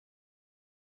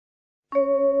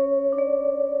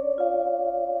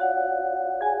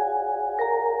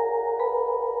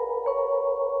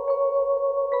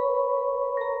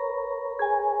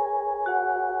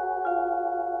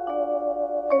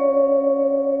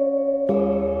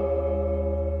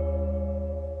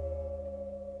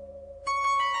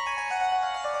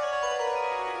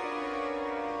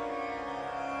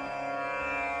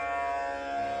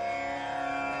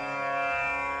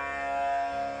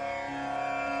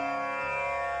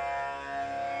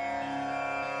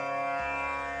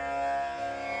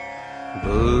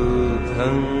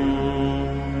बुद्धं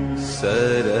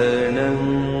शरणं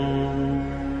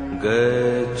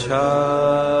गच्छामि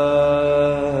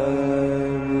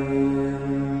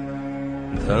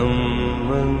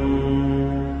धम्मं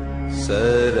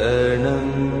शरणं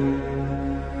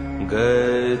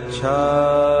गच्छामि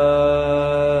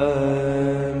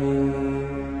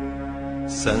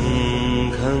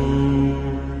संघं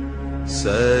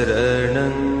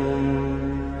शरणं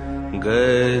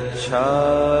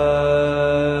गच्छामि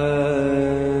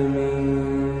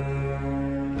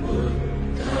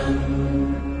बुद्धं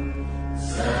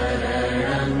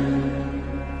शरणं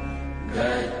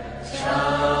गच्छामि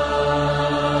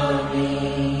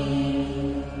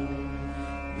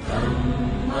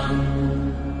धम्मं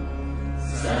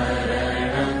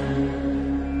शरणं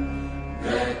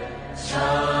गच्छामि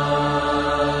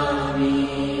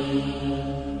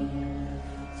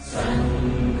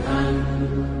संघं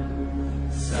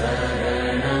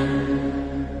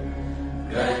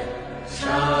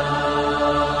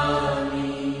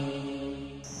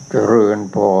เจริญ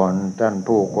พรท่าน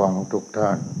ผู้ฟังทุกท่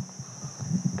าน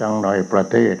ทั้งในประ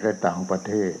เทศและต่างประเ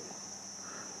ทศ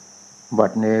บั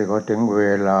ดนี้ก็ถึงเว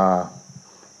ลา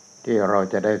ที่เรา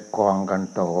จะได้กองกัน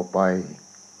ต่อไป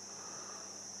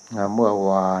เมื่อว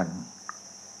าน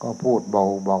ก็พูดเบ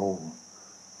า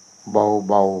ๆ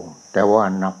เบาๆแต่ว่า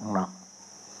หนัก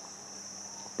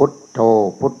พุทโธ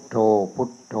พุทโธพุ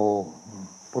ทโธ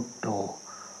พุทโธ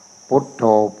พุทโธ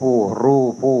ผู้รู้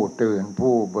ผู้ตื่น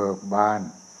ผู้เบิกบาน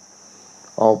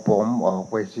เอาผมออก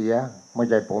ไปเสียไม่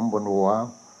ใช่ผมบนหัว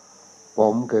ผ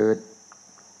มคือ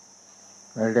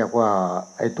เรียกว่า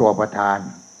ไอ้ตัวประธาน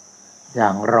อย่า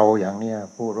งเราอย่างเนี้ย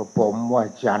พูดว่าผมว่า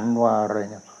ฉันว่าอะไร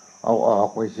เนี่ยเอาออก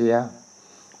ไปเสีย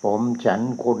ผมฉัน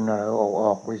คุณอะไรเอาอ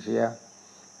อกไปเสีย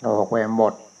เอาออกไปหม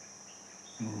ด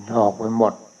ออกไปหม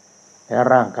ดแต่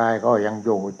ร่างกายก็ยังอ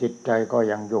ยู่จิตใจก็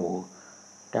ยังอยู่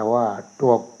แต่ว่าตั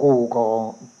วกูก็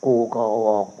เอา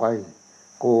ออกไป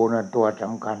กูนั่นตัวส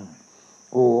ำคัญ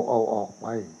กูเอาออกไป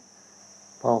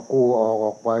พอกูเอาอ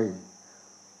อกไป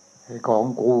ไอ้ของ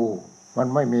กูมัน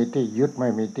ไม่มีที่ยึดไม่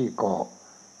มีที่เกาะ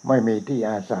ไม่มีที่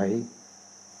อาศัย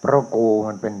เพราะกู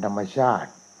มันเป็นธรรมชาติ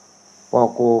พอ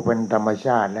กูเป็นธรรมช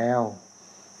าติแล้ว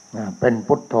เป็น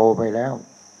พุทโธไปแล้ว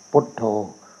พุท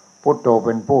โธเ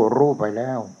ป็นผู้รู้ไปแ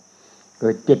ล้วคื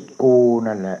อจิตกู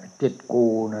นั่นแหละจิตกู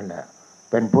นั่นแหละ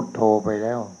เป็นพุทโธไปแ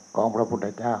ล้วของพระพุทธ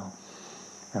เจ้า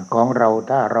ของเรา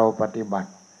ถ้าเราปฏิบั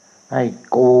ติให้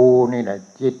กูนี่แหละ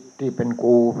จิตที่เป็น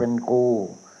กู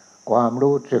ความ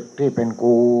รู้สึกที่เป็น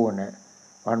กูเนี่ย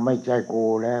มันไม่ใช่กู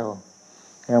แล้ว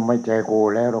ไม่ใช่กู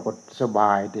แล้วเราก็สบ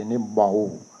ายทีนี้เบา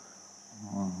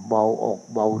อก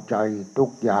เบาใจทุก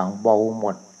อย่างเบาหม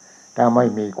ดถ้าไม่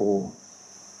มีกู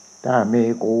ถ้ามี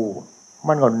กู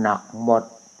มันก็หนักหมด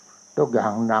ทุกอย่า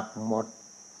งหนักหมด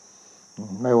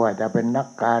ไม่ว่าจะเป็นนัก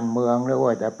การเมืองหรือ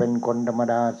ว่าจะเป็นคนธรรม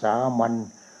ดาสามัญ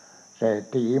เศรษ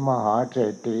ฐีมหาเศร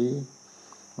ษฐี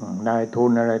นายทุ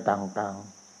นอะไรต่าง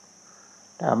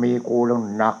ๆถ้ามีกูแล้ว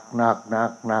หนัก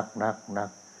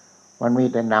มันมี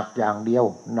แต่หนักอย่างเดียว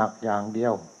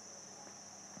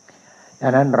ฉ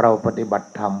ะนั้นเราปฏิบัติ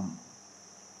ธรรม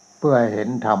เพื่อเห็น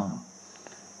ธรรม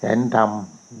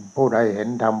ผู้ใดเห็น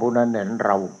ธรรมผู้นั้นเห็นเ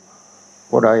รา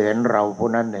ผู้ใดเห็นเราผู้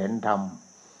นั้นเห็นธรรม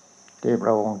ที่พร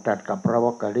ะองค์ตรัสกับพระ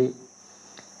วักกลิ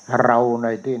เราใน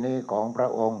ที่นี้ของพระ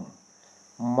องค์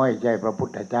ไม่ใช่พระพุท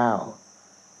ธเจ้า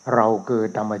เราคือ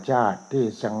ธรรมชาติที่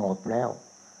สงบแล้ว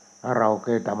เรา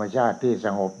คือธรรมชาติที่ส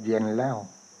งบเย็นแล้ว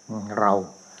เรา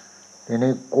ที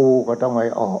นี้กูก็ต้องเ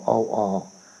อาออก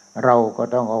เราก็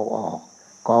ต้องเอาออก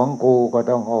ของกูก็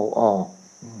ต้องเอาออ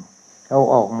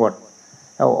กหมด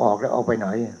เอาออกแล้วเอาไปไหน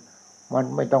มัน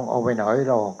ไม่ต้องเอาไปไหน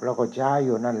หรอกเราก็ใช้อ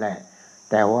ยู่นั่นแหละ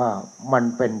แต่ว่ามัน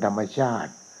เป็นธรรมชา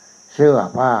ติเสื้อ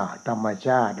ผ้าธรรมช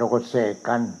าติเราก็เสก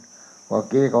กันเมื่อ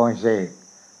กี้ก็เสก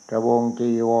กระวงจี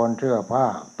วรเสื้อผ้า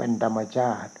เป็นธรรมช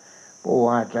าติผู้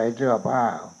อาศัยเสื้อผ้า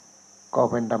ก็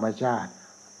เป็นธรรมชาติ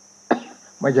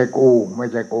ไม่ใช่กู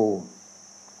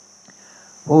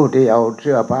ผู้ที่เอาเ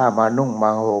สื้อผ้ามานุ่งม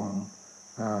าห่ม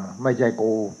ไม่ใช่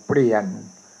กูเปลี่ย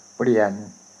น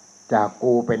จาก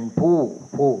กูเป็น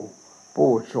ผู้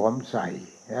สวมใส่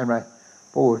เห็นไหม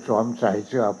ผู้สวมใส่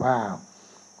เสื้อผ้า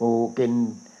กูกิน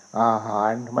อาหา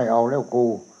รไม่เอาแล้วกู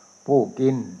ผู้กิ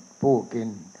น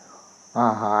อา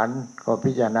หารก็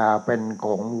พิจารณาเป็นข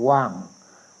องว่าง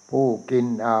ผู้กิน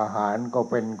อาหารก็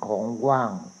เป็นของว่า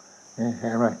งเห็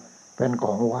นไหมเป็นข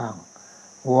องว่าง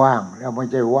แล้วไม่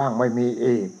ใช่ว่างไม่มี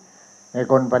อีกไอ้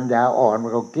คนปัญญาอ่อนมั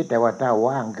นก็คิดแต่ว่าถ้า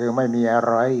ว่างคือไม่มีอะ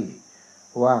ไร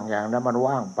ว่างอย่างนั้นมัน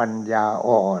ว่างปัญญา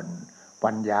อ่อน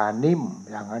ปัญญานิ่ม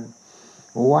อย่างนั้น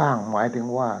ว่างหมายถึง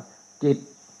ว่าจิต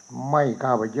ไม่เข้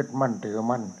าไปยึดมั่นถือ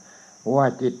มั่นว่า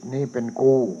จิตนี้เป็น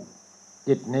กู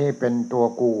จิตนี้เป็นตัว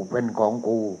กูเป็นของ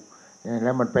กูแ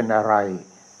ล้วมันเป็นอะไร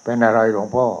หลวง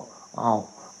พ่อเอา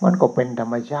มันก็เป็นธร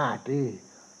รมชาติที่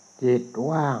จิต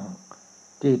ว่าง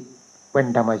จิตเป็น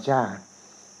ธรรมชาติ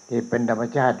จิตเป็นธรรม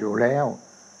ชาติอยู่แล้ว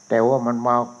แต่ว่ามันม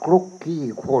าคลุกขี้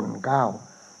คนข้าว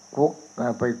คลุก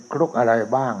ไปคลุกอะไร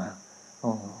บ้าง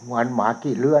เหมือนหมา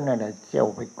ขี้เลื้อนนั่นแหละเที่ยว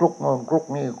ไปคลุกโน่นคลุก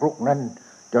นี่คลุกนั่น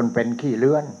จนเป็นขี้เ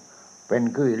ลื้อน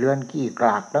ขี้กร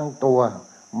ากทั้งตัว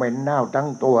เหม็นเน่าทั้ง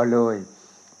ตัวเลย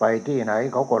ไปที่ไหน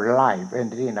เขาก็ไล่เป็น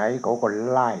ที่ไหนเขาก็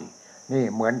ไล่นี่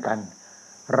เหมือนกัน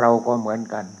เราก็เหมือน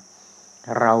กัน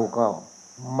เราก็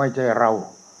ไม่ใช่เรา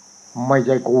ไม่ใ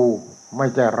ช่กูไม่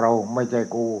ใช่เราไม่ใช่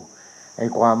กูไอ้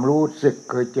ความรู้สึก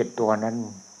คือจิตตัวนั้น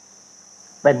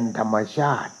เป็นธรรมช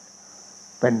าติ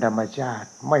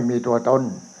ไม่มีตัวตน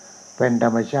เป็นธร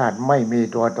รมชาติไม่มี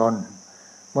ตัวตน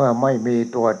เมื่อไม่มี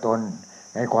ตัวตน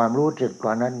ไอ้ความรู้สึกตั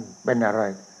วนั้นเป็นอะไร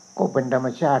ก็เป็นธรรม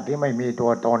ชาติที่ไม่มีตั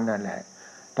วตนนั่นแหละ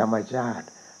ธรรมชาติ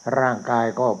ร่างกาย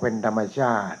ก็เป็นธรรมช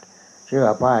าติเสื้อ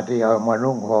ผ้าที่เอามา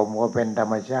นุ่งห่มก็เป็นธร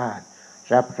รมชาติ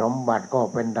ทรัพย์สมบัติก็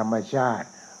เป็นธรรมชาติ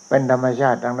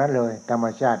ทั้งนั้นเลยธรรม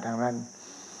ชาติทั้งนั้น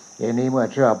ทีนี้เมื่อ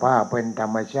เสื้อผ้าเป็นธร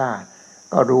รมชาติ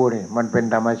ก็ดูนี่มันเป็น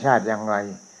ธรรมชาติยังไง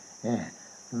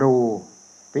ดู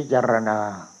พิจารณา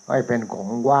ให้เป็นของ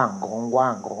ว่าง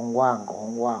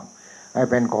ให้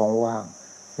เป็นของว่าง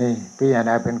นี่พิจารณ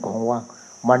าเป็นของว่าง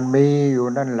มันมีอยู่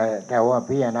นั่นแหละแต่ว่า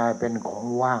พิจารณาเป็นของ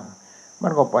ว่างมั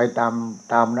นก็ไปต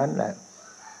ามนั้นแหละ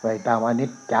ไปตามอนิ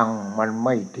จจังมันไ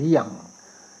ม่เที่ยง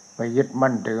ไปยึด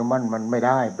มั่นถือมั่นมันไม่ไ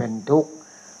ด้เป็นทุกข์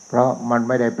เพราะมันไ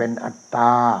ม่ได้เป็นอัตต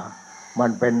ามั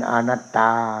นเป็นอนัตต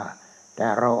าแต่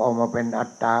เราเอามาเป็นอั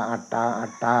ตตา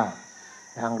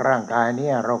ทางร่างกายนี้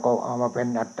เราก็เอามาเป็น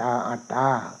อัตตา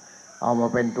เอามา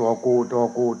เป็นตัว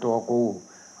กู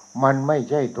มันไม่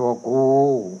ใช่ตัวกู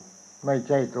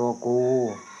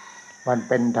มันเ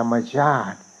ป็นธรรมชา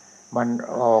ติมัน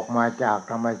ออกมาจาก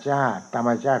ธรรมชาติ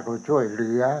ก็ช่วยเห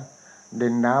ลือดิ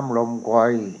นน้ำลมไฟ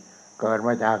เกิดม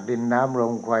าจากดินน้ำล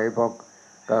มไฟพอ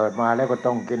เกิดมาแล้วก็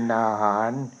ต้องกินอาหา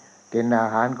ร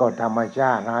ก็ธรรมช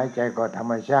าติหายใจก็ธร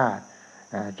รมชาติ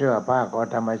เสื้อผ้าก็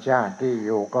ธรรมชาติที่อ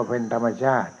ยู่ก็เป็นธรรมช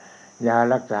าติยา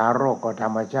รักษาโรคก็ธร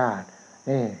รมชาติ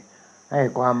นี่ให้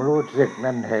ความรู้สึก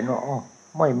นั้นเห็นว่า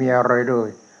ไม่มีอะไรเลย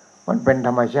มันเป็นธ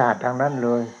รรมชาติทางนั้นเล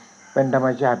ยเป็นธรรม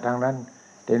ชาติทางนั้น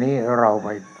ทีนี้เราไป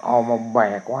เอามาแบ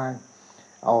กว่า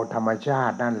เอาธรรมชา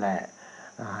ตินั่นแหละ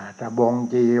ตะบง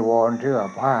จีวรเสื้อ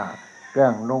ผ้าเครื่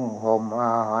องนุ่งห่มอ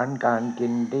าหารการกิ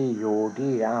นที่อยู่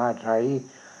ที่อาศัย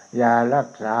ยารัก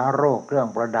ษาโรคเครื่อง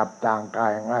ประดับต่า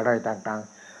งๆอะไรต่าง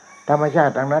ๆธรรมชา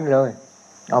ติทั้งนั้นเลย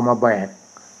เอามาแบก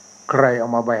ใครเอา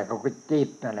มาแบกเขาก็จิต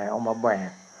นั่นแหละเอามาแบ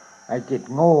กไอ้จิต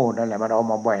โง่นั่นแหละมันเอา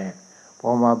มาแบกพอ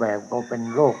มาแบกก็เป็น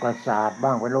โรคประสาทบ้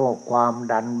างเป็นโรคความ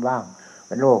ดันบ้างเ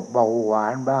ป็นโรคเบาหวา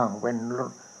นบ้างเป็น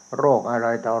โรคอะไร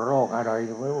ต่อโรคอะไร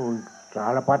สา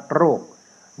รพัดโรค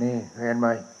นี่เห็นไหม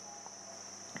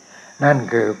นั่น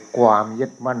คือความยึ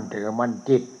ดมั่นถือมั่น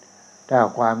จิตถ้า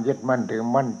ความยึดมั่นถือ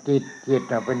มั่นจิต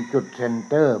เป็นจุดเซ็น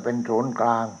เตอร์เป็นศูนย์กล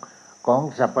างของ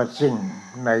สรรพสิ่ง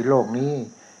ในโลกนี้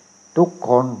ทุกค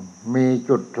นมี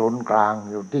จุดศูนย์กลาง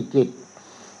อยู่ที่จิต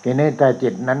ทีนี้ถ้าจิ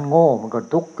ตนั้นโง่มันก็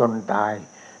ทุกข์จนตาย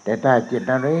แต่ถ้าจิต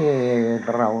นั้น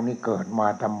เรานี่เกิดมา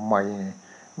ทำไม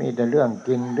มีแต่เรื่อง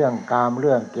กินเรื่องกามเ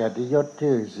รื่องเกียรติยศ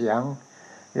ชื่อเสียง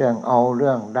เรื่องเอาเ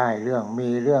รื่องได้เรื่องมี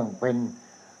เรื่องเป็น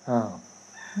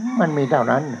มันมีเท่า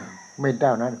นั้น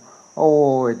โอ้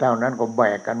ยเท่านั้นก็แบ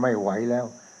กกันไม่ไหวแล้ว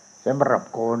สำหรับ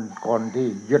คนที่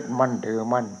ยึดมั่นถือ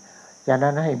มั่นฉะ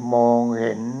นั้นให้มองเ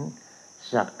ห็น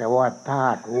สักแต่ว่าธา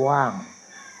ตุว่าง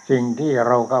สิ่งที่เ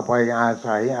ราก็ไปอา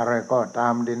ศัยอะไรก็ตา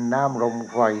มดินน้ำลม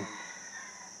ไฟ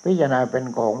พิจารณาเป็น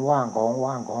ของว่าง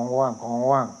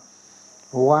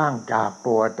ว่างจาก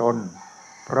ตัวตน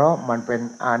เพราะมันเป็น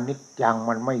อนิจจัง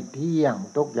มันไม่เที่ยง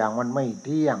ทุกอย่างมันไม่เ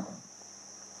ที่ยง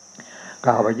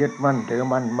ข้าไปยึดมั่นถือ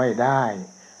มั่นไม่ได้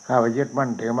ข้าไปยึดมั่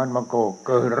นถือมั่นมันก็เ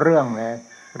กิดเรื่อง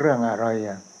อะไร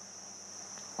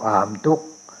ความทุกข์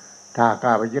ถ้าข้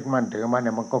าไปยึดมั่นถือมั่นเ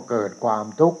นี่ยมันก็เกิดความ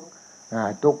ทุกข์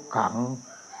ทุกขัง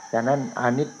ฉะนั้นอ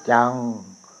นิจจัง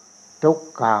ทุก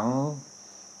ขัง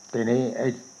ทีนี้ไอ้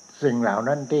สิ่งเหล่า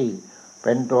นั้นที่เ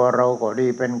ป็นตัวเราก็ดี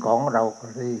เป็นของเราก็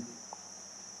ดี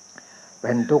เ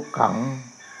ป็นทุกขัง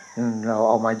เราเ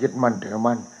อามายึดมั่นถือ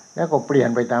มั่นแล้วก็เปลี่ยน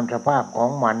ไปตามสภาพของ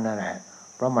มันนั่นแหละ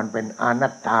เพราะมันเป็นอนั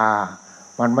ตตา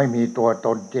มันไม่มีตัวต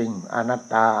นจริงอนัต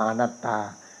ตาอนัตตา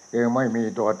คือไม่มี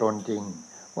ตัวตนจริง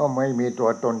ว่าไม่มีตัว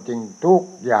ตนจริงทุก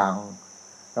อย่าง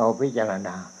เราพิจารณ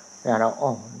าแต่เราอ๋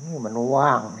อนี่มันว่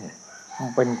างนี่มัน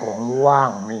เป็นของว่า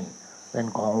งนี่เป็น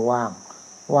ของว่าง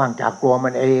ว่างจากตัวมั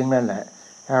นเองนั่นแหละ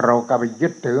ถ้าเราก็ไปยึ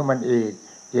ดถือมันอีก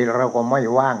จิตเราก็ไม่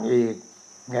ว่างอีก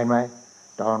เห็นไหม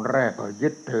ตอนแรกก็ยึ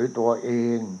ดถือตัวเอ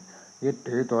งยึด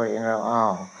ถือตัวเองแล้วอ้า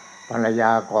วภรรย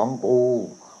าของกู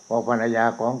ว่าภรรยา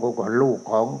ของกูก็ลูก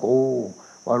ของกู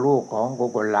ว่าลูกของกู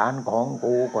ก็หลานของ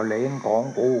กูก็เหลนของ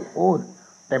กูโอ้ย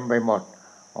เต็มไปหมด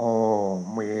โอ้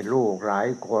มีลูกหลาย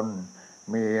คน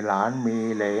มีหลานมี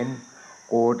เหลน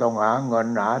กูต้องหาเงิน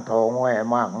หาทองไว้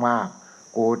มาก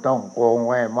ๆกูต้องโกง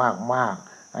ไว้มาก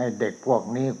ๆให้เด็กพวก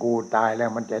นี้กูตายแล้ว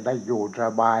มันจะได้อยู่ส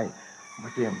บายมัน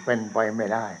จึงเป็นไปไม่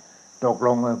ได้ตกล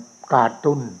งขาด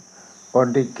ทุนคน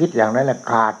ที่คิดอย่างนั้นแหละ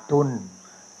ขาดทุน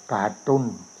ขาดทุน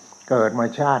เกิดมา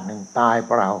ชาติหนึ่งตาย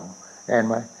เปล่าเห็น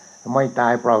ไหมไม่ตา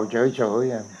ยเปล่าเฉย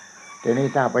ๆทีนี้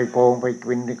ถ้าไปโกงไป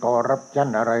กินที่คอร์รัปชัน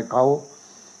อะไรเขา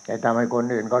แต่ทำให้คน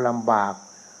อื่นก็ลำบาก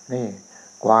นี่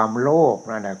ความโลภ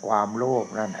นั่นแหละความโลภ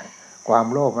นั่นแหละความ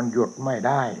โลภมันหยุดไม่ไ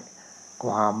ด้ค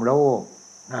วามโลภ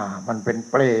มันเป็น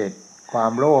เปรตควา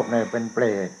มโลภเนี่ยเป็นเปร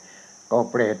ตก็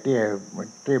เปรต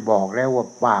ที่บอกแล้วว่า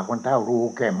ปากมันเท่ารู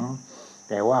เข็ม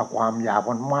แต่ว่าความอยาก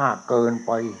มันมากเกินไ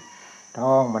ป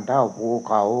ท้องมันเท่าภู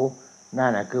เขานั่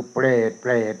นแหละคือเปรตเป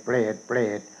รตเปรตเปร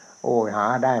ตโอ้ยหา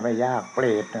ได้ไม่ยากเปร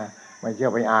ตนะไม่เชื่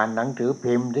อไปอ่านหนังสือ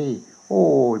พิมพ์ที่โอ้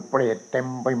ยเปรตเต็ม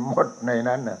ไปหมดใน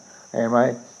นั้นน่ะเห็นไหม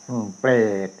เปร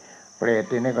ตเปรต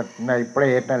ที่นี่ก็ในเปร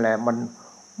ตนั่นแหละ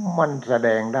มันแสด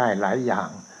งได้หลายอย่าง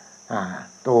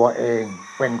ตัวเอง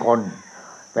เป็นคน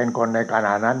ในขณ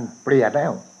ะนั้นเปลี่ยนแล้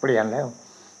ว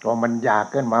พอมันอยาก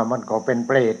ขึ้นมามันก็เป็นเ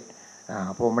ปรต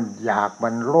พอมันอยากมั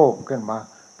นโลภขึ้นมา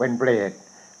เป็นเปรต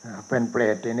เป็นเปร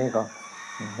ตทีนี้ก็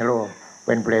โลภเ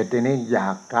ป็นเปรตทีนี้อยา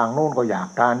กทางนู้นก็อยาก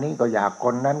ทางนี้ก็อยากค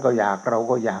นนั้นก็อยากเรา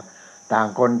ก็อยากต่าง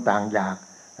คนต่างอยาก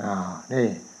นี่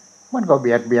มันก็เ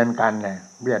บียดเบียนกันเลย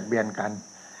เบียดเบียนกัน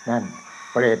นั่น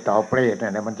เปรตต่อเปรตเนี่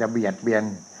ยมันจะเบียดเบียน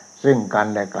ซึ่งกัน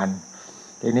และกัน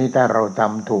ทีนี้ถ้าเราท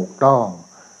ำถูกต้อง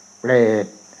เปรต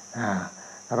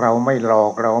เราไม่หลอ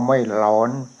กเราไม่หลอ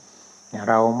น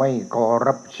เราไม่คอร์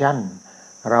รัปชัน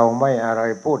เราไม่อะไร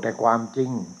พูดแต่ความจริ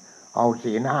งเอา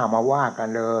ศีลห้ามาว่ากัน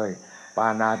เลยปา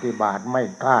ณาติบาตไม่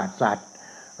ฆ่าสัตว์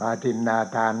อาทินนา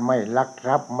ทานไม่ลักท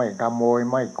รัพย์ไม่ขโมย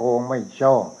ไม่โกงไม่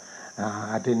ช่อ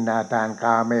อาทินนาทานก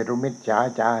าเมรุมิจฉา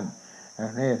จาร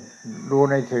นี่ดู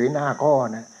ในศีลห้าข้อ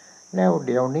นะแล้วเ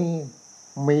ดี๋ยวนี้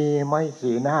มีไหม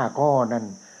ศีลห้าข้อนั้น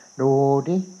ดู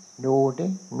ดิ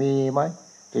มีไหม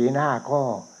ศีลห้าข้อ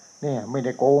เนี่ยไม่ไ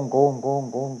ด้โกง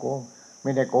ไ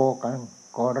ม่ได้โกงกัน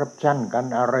คอร์รัปชันกัน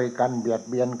อะไรกันเบียด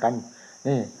เบียนกัน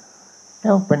นี่แ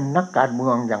ล้วเป็นนักการเมื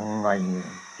องยังไง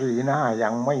ศีลห้ายั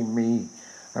งไม่มี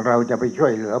เราจะไปช่ว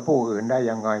ยเหลือผู้อื่นได้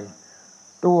ยังไง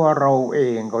ตัวเราเอ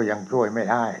งก็ยังช่วยไม่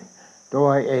ได้ตัว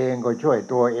เองก็ช่วย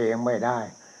ตัวเองไม่ได้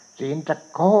ศีลสัก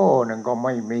ข้อหนึ่งก็ไ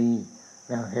ม่มี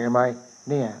เห็นไหม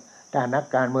เนี่ยถ้านัก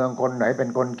การเมืองคนไหนเป็น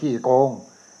คนขี้โกง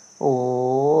โอ้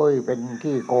ยเป็น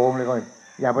ขี้โกงเลยก็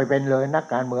อย่าไปเป็นเลยนัก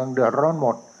การเมืองเดือดร้อนหม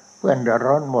ดเพื่อนเดือด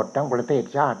ร้อนหมดทั้งประเทศ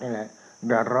ชาตินี่แหละเ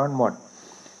ดือดร้อนหมด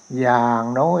อย่าง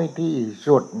น้อยที่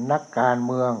สุดนักการ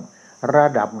เมืองระ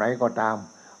ดับไหนก็ตาม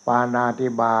ปาณาติ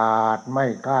บาตไม่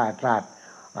ฆ่าสัตว์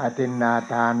อทินนา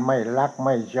ทานไม่ลักไ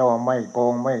ม่ช่อไม่โก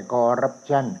งไม่คอร์รัป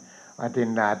ชันอทิน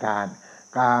นาทาน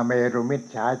กาเมรุมิจ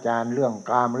ฉาจารเรื่อง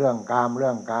กามเรื่อง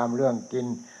กิน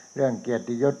เรื่องเกียร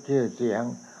ติยศชื่อเสียง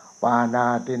ปาณา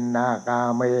ตินนาคา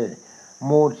เม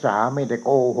มูสาไม่ได้โ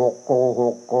กห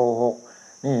ก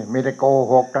นี่ไม่ได้โก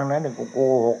หกทั้งนั้นกูโก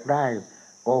หกได้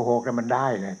โกหกมันได้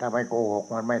เลยถ้าไม่โกหก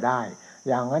มันไม่ได้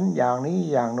อย่างนั้นอย่างนี้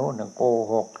อย่างโน้นโก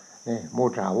หกนี่มุ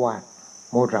สาวาท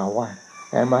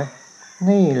เห็นไหม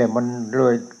นี่แหละมันเล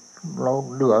ยเรา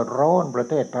เดือดร้อนประ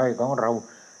เทศไทยของเรา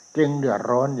จึงเดือด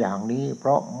ร้อนอย่างนี้เพร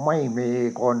าะไม่มี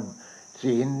คน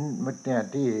ศีลเนี่ย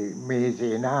ที่มี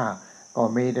ศีลห้าก็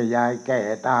มีแต่ยายแก่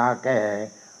ตาแก่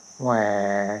แหว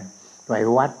ไป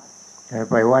วัดแ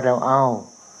ล้ว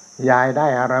ยายได้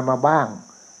อะไรมาบ้าง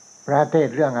พระเทศ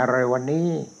เรื่องอะไรวันนี้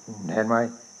เห็นไหม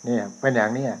เนี่ยเป็นอย่า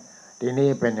งนี้ทีนี้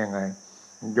เป็นยังไง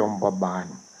ยมบาล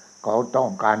เขาต้อ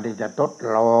งการที่จะทด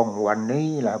ลองวันนี้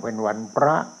แหละเป็นวันพร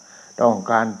ะต้อง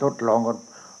การทดลอง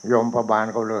ยมบาล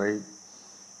เขาเลย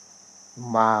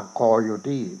มาคอยอยู่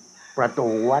ที่ประตู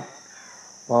วัด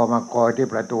พอมาคอยที่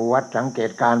ประตูวัดสังเก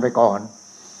ตการไปก่อน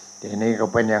ทีนี้ก็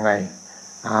เป็นยังไง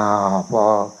พอ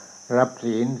รับ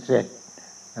ศีลเสร็จ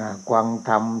กวาง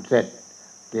ธรรมเสร็จ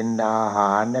กินอาห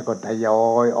ารเนี่ยก็ทยอ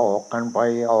ยออกกันไป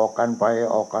ออกกันไป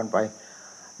ออกกันไป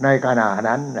ในขณะ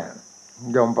นั้นน่ะ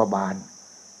ยมบาล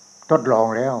ทดลอง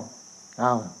แล้ว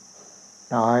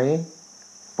หน่อย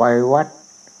ไปวัด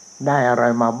ได้อะไร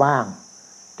มาบ้าง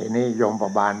ทีนี้ยม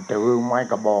บาลถือไม้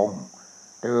กระบอง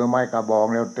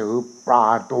แล้วถือปลา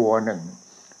ตัวหนึ่ง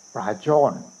ปลาช่อ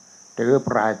นถือป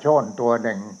ลาช่อนตัวห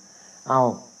นึ่ง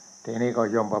ทีนี้ก็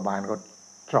ยมบาลก็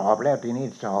สอบแล้วทีนี้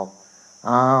สอบ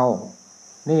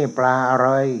นี่ปลาอะไร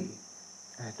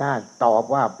ถ้าตอบ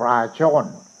ว่าปลาช่อน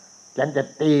ฉันจะ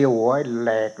ตีหัวแห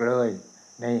ลกเลย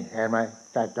นี่เห็นไหม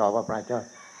ถ้าตอบว่าปลาช่อน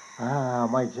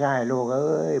ไม่ใช่ลูกเ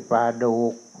อ้ยปลาดุ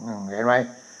กเห็นไหม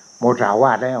โมสาว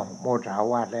าทแล้ว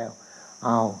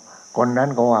คนนั้น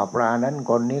ก็ว่าปลานั้น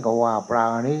คนนี้ก็ว่าปลา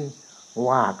นี้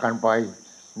ว่ากันไป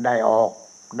ได้ออก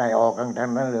กันทั้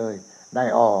งนั้นเลยได้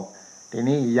ออกที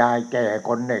นี้ยายแก่ค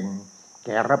นหนึ่งแก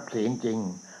รับศีลจริง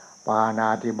ปาณา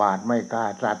ติบาตไม่ฆ่า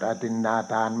สัตว์อทินนา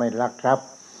ทานไม่ลักทรัพย์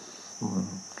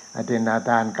อทินนาท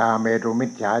านกาเมรุมิ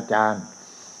จฉาจาร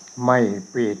ไม่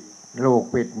ปิดลูก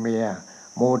ปิดเมีย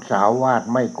มุสาวาท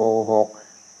ไม่โกหก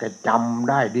แกจำ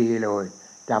ได้ดีเลย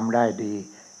จำได้ดี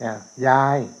ยา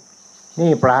ย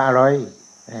นี่ปลาอะไร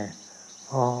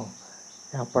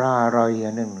ปลาอะไรอย่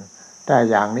างนึงถ้า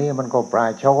อย่างนี้มันก็ปลา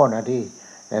ช่อนนะที่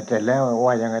แต่เสร็จแล้ว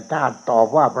ว่าอย่างไงถ้าตอบ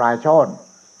ว่าปลาช่อน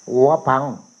หัวพัง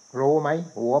รู้ไหม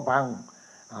หัวพัง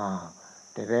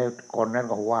แต่แล้วคนนั้น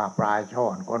ก็ว่าปลาช่อ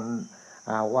นคน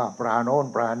ว่าปลาโน้น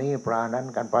ปลานี้ปลานั้น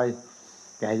กันไป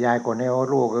แต่ยายคนนี้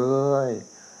ลูกเอ้ย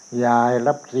ยาย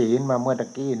รับศีลมาเมื่อตะ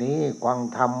กี้นี้กวาง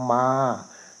ทำมา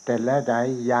แต่แล้วใจ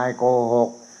ยายโกหก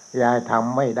ยายท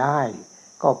ำไม่ได้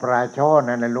ก็ปลาช่อน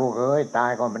นั่นแหละลูกเอ้ยตา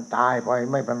ยก็มันตายไป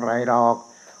ไม่เป็นไรหรอก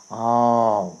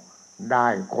ได้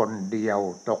คนเดียว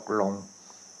ตกลง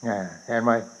เห็นไห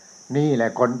มนี่แหละ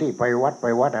คนที่ไปวัด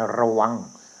ระวัง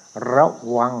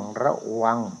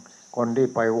คนที่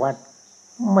ไปวัด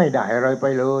ไม่ได้อะไรไป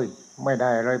เลย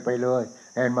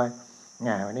เห็นไหม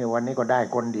นี่วันนี้ก็ได้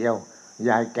คนเดียวย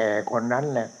ายแก่คนนั้น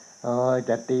แหละ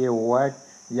จะตีหัว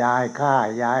ยายฆ่า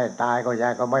ยายตายก็ยา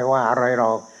ยก็ไม่ว่าอะไรหร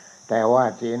อกแต่ว่า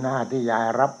ศีลห้าที่ยาย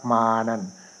รับมานั้น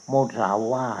มุสา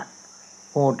วาท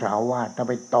ถ้า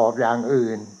ไปตอบอย่าง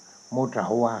อื่นมุสา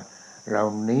วาทเหล่า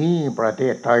นี้ประเท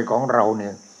ศไทยของเราเนี่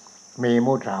ยมี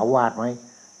มุสาวาทไหม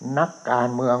นักการ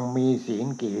เมืองมีศีล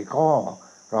กี่ข้อ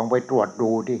ลองไปตรวจ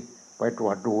ดูดิ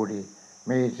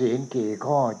มีศีลกี่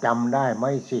ข้อจำได้ไหม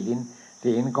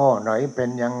ศีลข้อไหนเป็น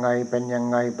ยังไง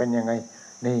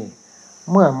นี่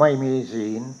เมื่อไม่มีศี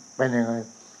ลเป็นยังไง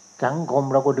สังคม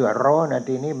เราก็เดือดร้อนนะ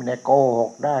ทีนี้มันโกห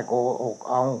กได้โกหก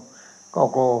เอาก็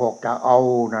โกหกจะเอา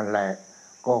นั่นแหละ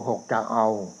โกหกจะเอา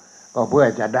ก็เพื่อ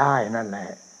จะได้นั่นแหละ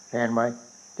เห็นไหม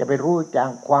จะไปรู้จาก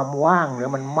ความว่างหรือ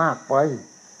มันมากไป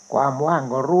ความว่าง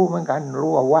ก็รู้เหมือนกัน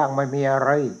รู้ว่าว่างไม่มีอะไ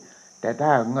รแต่ถ้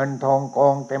าเงินทองกอ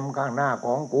งเต็มข้างหน้าข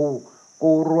อง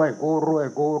กูรวยกู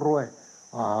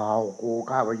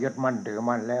ข้าไปยึดมั่นถือ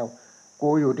มั่นแล้วกู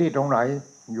อยู่ที่ตรงไหน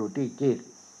อยู่ที่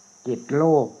จิตโล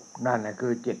ภนั่นแหละคื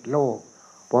อจิตโลภ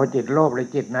พอจิตโลภเลย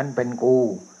จิตนั้นเป็นกู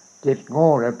จิตโ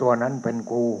ง่แล้วตัวนั้นเป็น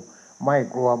กูไม่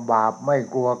กลัวบาปไม่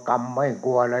กลัวกรรมไม่ก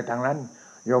ลัวอะไรทั้งนั้น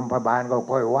ยมพบาลก็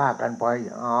ค่อยว่ากันไป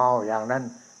อย่างนั้น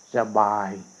สบาย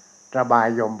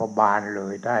ยมพบาลเล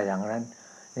ยถ้าอย่างนั้น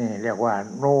นี่เรียกว่า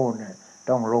โน่น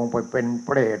ต้องลงไปเป็นเป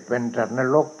รตเป็นสัตว์น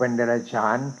รกเป็นเดรัจฉา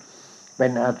นเป็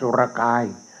นอสุรกาย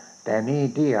แต่นี่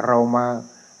ที่เรามา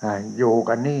อยู่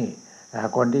กันนี่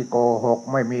คนที่โกหก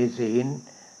ไม่มีศีล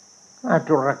อ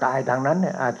สุรกายทางนั้นเ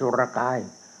นี่ยอสุรกา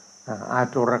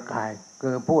ยคื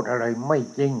อพูดอะไรไม่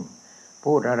จริง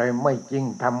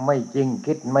ทำไม่จริง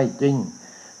คิดไม่จริง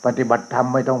ปฏิบัติธรรม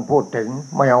ไม่ต้องพูดถึง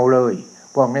ไม่เอาเลย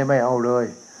พวกนี้ไม่เอาเลย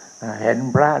เห็น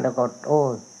พระแล้วก็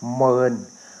เมิน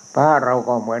พระเรา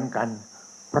ก็เหมือนกัน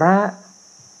พระ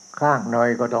ข้างใน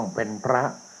ก็ต้องเป็นพระ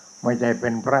ไม่ใช่เป็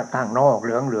นพระข้างนอกเห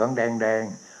ลืองแดง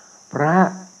พระ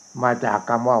มาจาก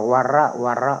คำว่าวระ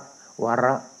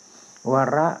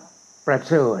ประ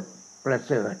เสริฐ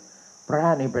พระ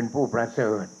นี่เป็นผู้ประเส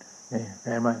ริฐนี่เ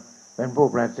ห็นไหมเป็นผู้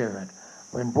ประเสริฐ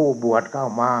เป็นผู้บวชเข้า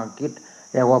มาคิด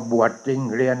เรียกว่าบวชจริง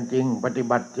เรียนจริงปฏิ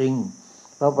บัติจริง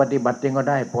เพราะปฏิบัติจริงก็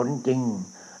ได้ผลจริง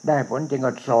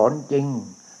ก็สอนจริง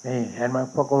นี่เห็นไหม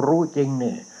เพราะก็รู้จริง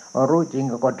นี่รู้จริง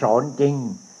ก็สอนจริง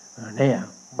เนี่ย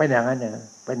เป็นอย่างนั้นเนี่ย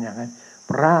เป็นอย่างนั้น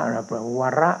พระว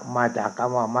ระมาจากค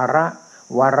ำว่ามระ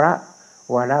วร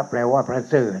ะแปลว่าประ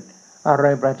เสริฐอะไร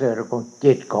ประเสริฐก็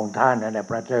จิตของท่านนั่นแหละ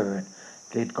ประเสริฐ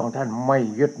จิตของท่านไม่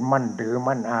ยึดมั่นถือ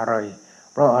มั่นอะไร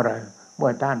เพราะอะไรเมื่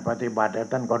อท่านปฏิบัติแล้ว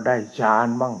ท่านก็ได้ฌาน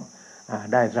บ้าง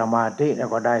ได้สมาธิแล้ว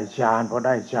ก็ได้ฌานพอไ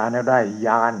ด้ฌานแล้วได้ญ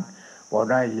าณพ พอ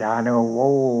ได้ญาณเนี่ยโ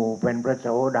อ้เป็นพระโส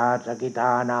ดาสกิท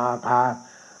านาคา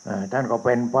ท่านก็เ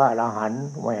ป็นพระอรหันต์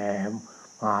แหม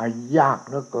หายากเ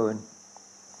หลือเกิน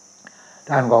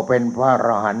ท่านก็เป็นพระอร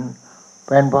หันต์เ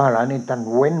ป็นพระอรหันต์นี่ท่าน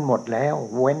เว้นหมดแล้ว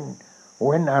เ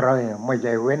ว้นอะไรไม่ใ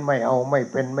ช่เว้นไม่เอาไม่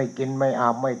เป็นไม่กินไม่อา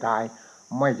บไม่ตาย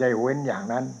ไม่ใช่เว้นอย่าง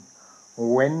นั้น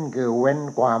เว้นคือเว้น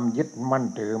ความยึดมั่น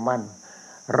ถือมั่น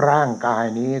ร่างกาย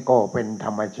นี้ก็เป็นธ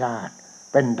รรมชาติ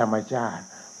เป็นธรรมชาติ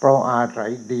เพราะอาศั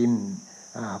ยดิน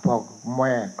พอแ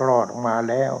ม่คลอดออกมา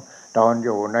แล้วตอนอ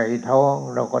ยู่ในท้อง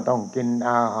เราก็ต้องกิน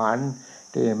อาหาร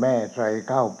ที่แม่ใส่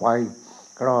เข้าไป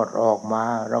คลอดออกมา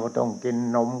เราก็ต้องกิน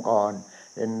นมก่อน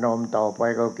กินนมต่อไป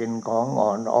ก็กินของ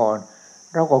อ่อน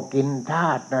ๆเราก็กินธา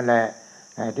ตุนั่นแหละ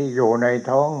ที่อยู่ใน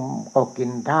ท้องก็กิ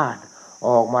นธาตุอ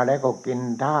อกมาแล้วก็กิน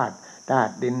ธาตุ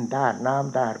ดินธาตุน้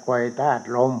ำธาตุไฟธาตุ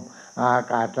ลมอา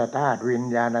กาศธาตุวิญ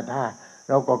ญาณธาตุเ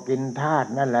ราก็กินธาตุ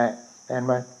นั่นแหละเห็นไ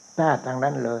หมธาตุทั้ง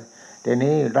นั้นเลยที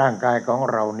นี้ร่างกายของ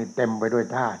เรานี่เต็มไปด้วย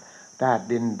ธาตุ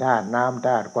ดินธาตุน้ำธ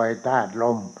าตุไฟธาตุล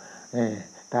ม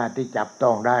ธาตุที่จับต้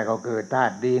องได้ก็คือธา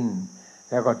ตุดิน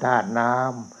แล้วก็ธาตุน้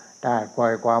ำธาตุไฟ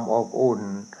ความอบอุ่น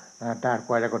ธาตุไฟ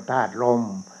แล้วก็ธาตุลม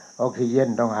ออกซิเจน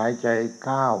ต้องหายใจเ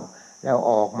ข้าแล้ว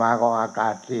ออกมาก็อากา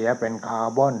ศเสียเป็นคา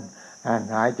ร์บอน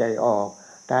หายใจออก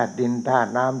ธาตุดินธาตุ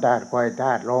น้ำธาตุไฟธ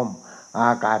าตุลมอ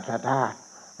ากาศธา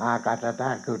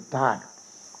ตุคือธาตุ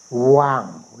ว่าง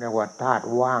เรียกว่าธาตุ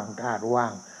ว่าง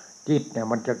จิตเนี่ย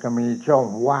มันจะมีช่อง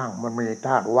ว่างมันมีธ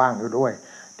าตุว่างอยู่ด้วย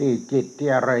ที่จิตที่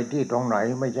อะไรที่ตรงไหน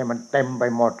ไม่ใช่มันเต็มไป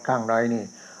หมดข้างในนี่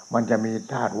มันจะมี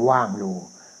ธาตุว่างอยู่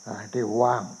ที่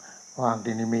ว่าง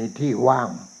ที่นี่มีที่ว่าง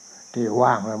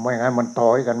เลยไม่งั้นมันต่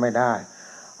อยกันไม่ได้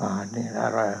นี่อะ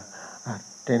ไร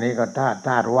ทีนี้ก็ธ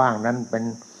าตุว่างนั้นเ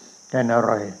ป็นอะ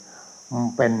ไร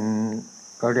เป็น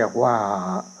ก็เรียกว่า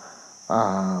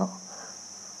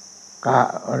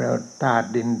ธาตุ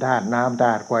ดินธาตุน้ำธ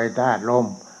าตุไฟธาตุลม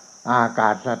อากา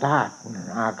ศธา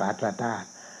ตุ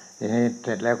ทีนี้เส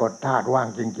ร็จแล้วก็ธาตุว่าง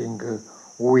จริงๆคือ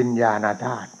วิญญาณธ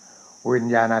าตุ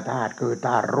คือธ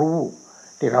าตุรู้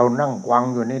ที่เรานั่งควัง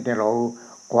อยู่นี่ที่เรา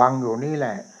ควังอยู่นี่แหล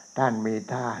ะท่านมี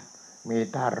ธา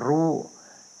ตุรู้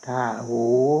ธาตุหู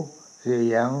เสี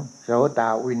ยงโสต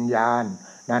วิญญาณ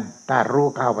นั่นธาตุรู้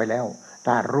เข้าไปแล้วธ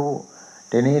าตุรู้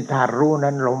ทีนี้ธาตุรู้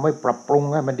นั้นเราไม่ปรับปรุง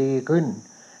ให้มันดีขึ้น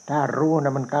ธาตุรู้น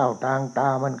ะมันเข้าทางตา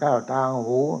มันเข้าทาง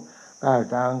หูเข้า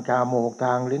ทางจมูกท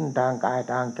างลิ้นทางกาย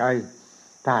ทางใจ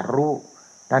ธาตุรู้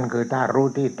นั่นคือธาตุรู้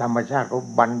ที่ธรรมชาติเขา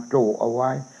บรรจุเอาไว้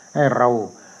ให้เรา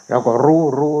ก็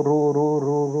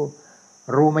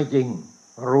รู้ไม่จริง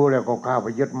รู้แล้วก็เข้าไป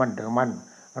ยึดมั่นถือมั่น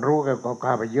รู้แล้วก็เข้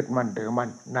าไปยึดมั่นถือมั่น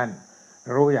นั่น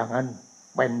รู้อย่างนั้น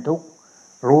เป็นทุกข์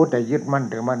รู้แต่ยึดมั่น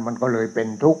ถือมั่นมันก็เลยเป็น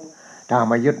ทุกข์ถ้า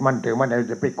มายึดมั่นถือมั่นเรา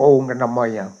จะไปโกงกันทำไม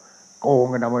โกง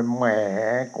กันทำไมแหม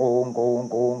โกง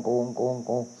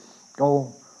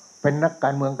เป็นนักกา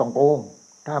รเมืองต้องโกง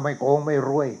ถ้าไม่โกงไม่ร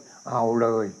วยเอาเล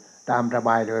ยตามสบ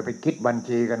ายเลยไปคิดบัญ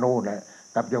ชีกันนู่นแหละ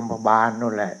กับยมบาล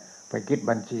นู่นแหละไปคิด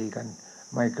บัญชีกัน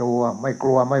ไม่กลัว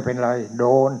ไม่เป็นไรโ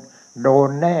ดน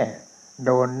แน่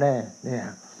เนี่ย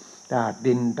ธาตุ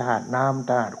ดินธาตุน้ำ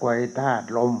ธาตุไฟธาตุ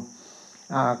ลม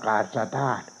อากาศธ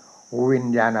าตุวิญ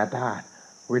ญาณธาตุ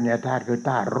คือธ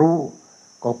าตุรู้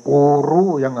ก็กูรู้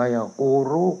ยังไงกู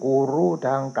รู้ท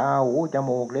างตาหูจ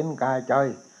มูกลิ้นกายใจ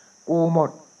กู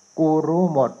รู้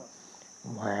หมด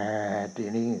แหมที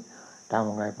นี้ท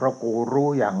ำไงเพราะกูรู้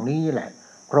อย่างนี้แหละ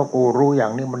เพราะกูรู้อย่า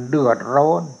งนี้มันเดือดร้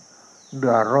อน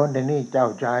ทีนี้เจ้า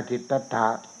ชายสิทธัตถะ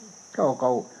เข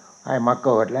าให้มาเ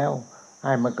กิดแล้ว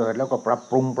ก็ปรับ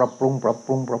ปรุงพระ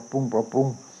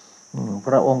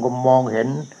องค์ก็มองเห็น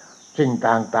สิ่ง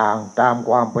ต่างๆตาม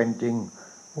ความเป็นจริง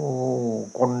โอ้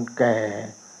คนแก่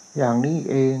อย่างนี้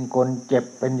เองคนเจ็บ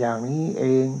เป็นอย่างนี้เอ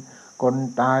งคน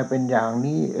ตายเป็นอย่าง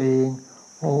นี้เอง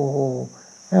โอ้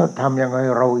แล้วทำยังไง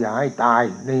เราอย่าให้ตาย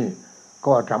นี่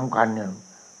ก็สำคัญเนี่ย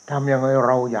ทำยังไงเ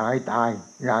ราอย่าให้ตาย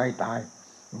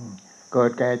เกิ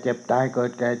ดแก่เจ็บตาย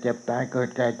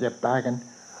กัน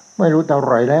ไม่รู้เท่าไ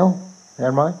หร่แล้วเห็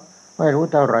นไหมไม่รู้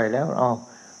เท่าไหร่แล้ว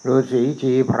ฤาษี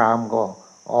ชีพราหมณ์ก็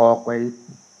ออกไป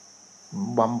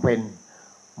บำเพ็ญ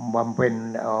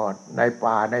ใน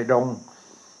ป่าในดง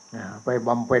ไปบ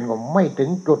ำเพ็ญก็ไม่ถึ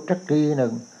งจุดสักทีหนึ่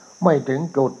งไม่ถึง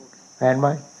จุดเห็นไหม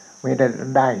มีแต่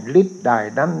ได้ฤทธิ์ได้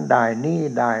นั้นได้นี่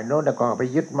ได้โน้นแล้วก็ไป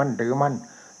ยึดมั่นถือมั่น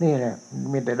นี่แหละ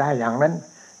มีแต่ได้อย่างนั้น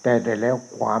แต่แล้ว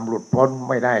ความหลุดพ้น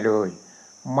ไม่ได้เลย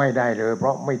เพร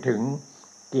าะไม่ถึง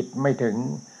จิตไม่ถึง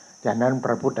จากนั้นพ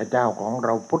ระพุทธเจ้าของเร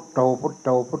าพุทโธพุทโธ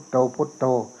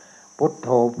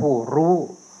ผู้รู้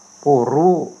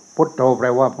พุทโธแปล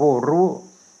ว่าผู้รู้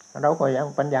เราก็ยัง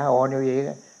ปัญญาอ่อนอยู่อีก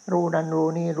รู้นั้นรู้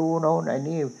นี่รู้โน้นไอ้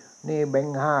นี่แบง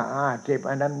ค์50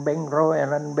อันนั้นแบงค์100อัน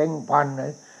นั้นแบงค์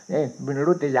1,000 มัน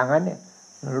รู้แต่อย่างนั้นเนี่ย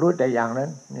รู้แต่อย่างนั้น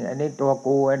นี่อันนี้ตัว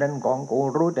กูไอ้นั้นของกู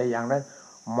รู้แต่อย่างนั้น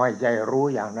ไม่ใช่รู้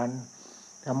อย่างนั้น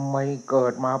ทำไมเกิ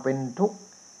ดมาเป็นทุกข์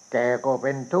แก่ก็เ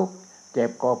ป็นทุกข์เจ็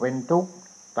บก็เป็นทุกข์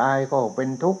ตายก็เป็น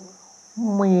ทุกข์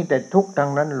มีแต่ทุกข์ทั้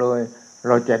งนั้นเลยเ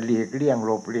ราจะหลีกเลี่ยงห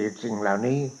ลบหลีกสิ่งเหล่า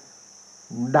นี้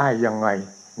ได้ยังไง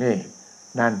นี่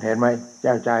นั่นเห็นไหมเ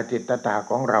จ้าชายสิทธัตถะ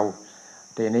ของเรา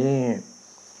ทีนี้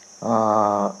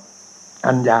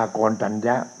อัญญาโกณฑัญญ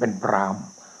ะเป็นพราห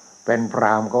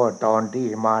มณ์ก็ตอนที่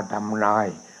มาทำนาย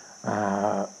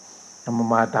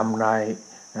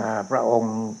พระอง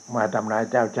ค์มาทำนาย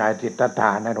เจ้าชายสิทธัตถะ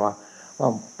นั่นว่า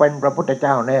เป็นพระพุทธเ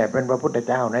จ้าแน่เป็นพระพุทธ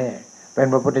เจ้าแน่เป็น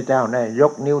พระพุทธเจ้าแน่ย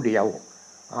กนิ้วเดียว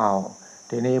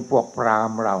ทีนี้พวกพราห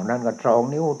มณ์เหล่านั้นก็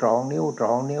2 นิ้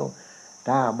ว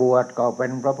ถ้าบวชก็เป็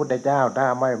นพระพุทธเจ้าถ้า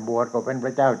ไม่บวชก็เป็นพร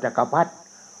ะเจ้าจักรพรรดิ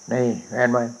นี่เห็น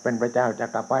ไหมเป็นพระเจ้าจั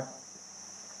กรพรรดิ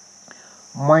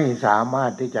ไม่สามาร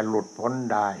ถที่จะหลุดพ้น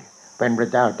ได้เป็นพระ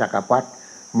เจ้าจักรพรรดิ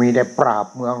มีแต่ปราบ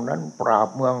เมืองนั้นปราบ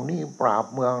เมืองนี้ปราบ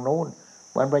เมืองนู้น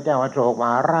เหมือนพระเจ้าอโศกม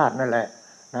หาราชนั่นแหละ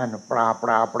นั่นปราบ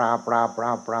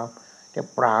จะ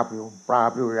ปราบ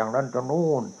อยู่อย่างนั้นจน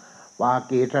นู่นปา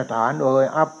กีสถาน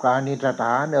อัฟกานิสถ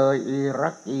านอิรั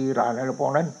กอิหร่านอะไรพว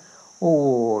กนั้นโอ้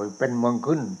ยเป็นเมือง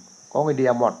ขึ้นของอินเดี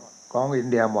ยห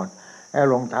มดไอ้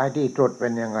ลงท้ายที่สุดเป็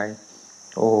นยังไง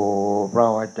โอ้พระ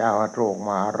เจ้าอโศกม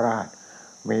หาราช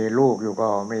มีลูกอยู่ก็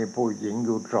มีผู้หญิงอ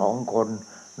ยู่2 คน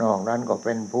นอกนั้นก็เ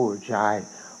ป็นผู้ชาย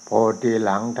พอทีห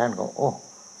ลังท่านก็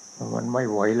มันไม่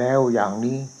ไหวแล้วอย่าง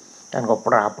นี้ท่านก็ป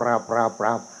รา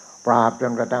บจ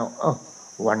นกระทั่ง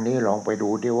วันนี้ลองไปดู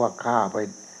ที่ว่าฆ่าไป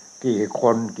กี่ค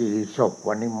นกี่ศพ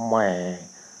วันนี้แหม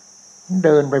เ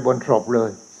ดินไปบนศพเล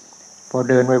ยพอ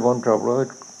เดินไปบนศพเลย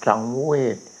สังเว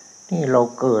ชนี่เรา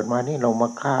เกิดมานี่เรามา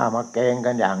ฆ่ามาแกล้ง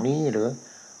กันอย่างนี้หรือ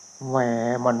แหม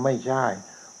มันไม่ใช่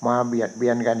มาเบียดเบี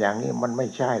ยนกันอย่างนี้มันไม่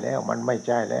ใช่แล้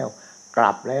วก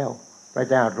ลับแล้วพระ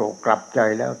เจ้าโศกกลับใจ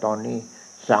แล้วตอนนี้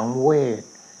สังเวช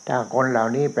ถ้าคนเหล่า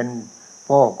นี้เป็น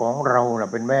พ่อของเรา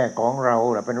เป็นแม่ของเรา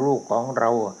เป็นลูกของเรา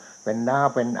เป็นน้า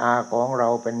เป็นอาของเรา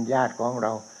เป็นญาติของเร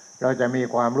าจะมี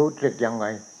ความรู้สึกยังไง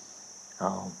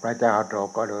พระเจ้าโศก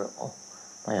ก็เลย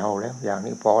ไม่เอาแล้วอย่าง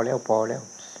นี้พอแล้ว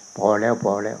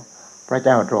พระเ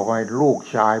จ้าโศกให้ลูก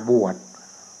ชายบวช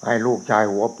ให้ลูกชาย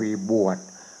หัวปีบวช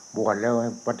แล้ว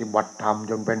ปฏิบัติธรรม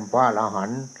จนเป็นพระอรหั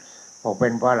นต์พอเป็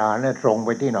นพระอรหันต์เนี่ยส่งไป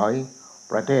ที่ไหน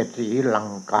ประเทศศรีลัง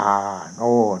กาโ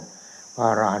น่นพระ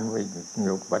อรหันต์อ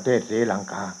ยู่ประเทศศรีลัง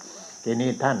กาทีนี้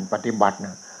ท่านปฏิบัติ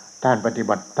ท่า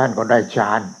นก็ได้ฌ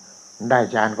าน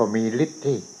ก็มีฤทธิ์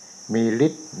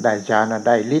ได้ฌานไ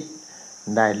ด้ฤทธิ์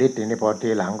ทีนี้พอที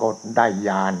หลังก็ได้ญ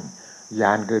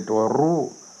าณคือตัว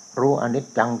รู้อนิจ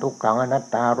จังทุกขังอนัต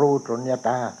ตารู้สุญญต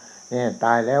าเนี่ยต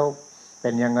ายแล้วเป็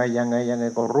นยังไง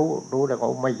ก็รู้แล้วก็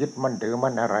ไม่ยึดมั่นถือ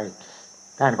มั่นอะไร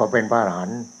ท่านก็เป็นพระอรหั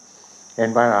น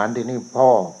ต์ทีนี้พ่อ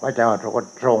พระเจ้าก็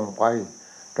ตรง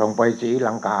ไปศรี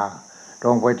ลังกา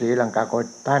ก็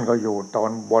ท่านก็อยู่ตอ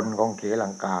นบนของศรีลั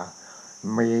งกา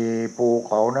มีภู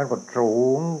เขานั้นก็สู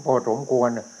งพอสมควร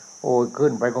โอ้ยขึ้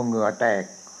นไปก็เหงื่อแ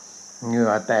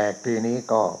ตกทีนี้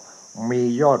ก็มี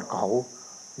ยอดเขา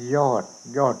ย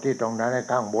อดที่ตรงนั้น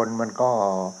ข้างบนมันก็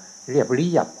เรีย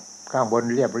บข้างบน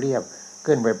เรียบ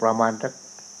ขึ้นไปประมาณสัก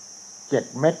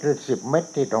7 เมตรหรือ10 เมตร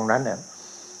ที่ตรงนั้นเนี่ย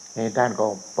ท่านก็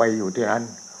ไปอยู่ที่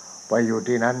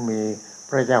นั้นมี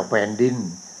พระเจ้าแผ่นดิน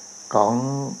ของ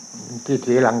ที่ศ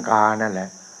รีลังกานั่นแหละ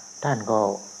ท่านก็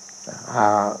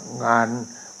งาน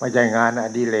ไม่ใช่งานอ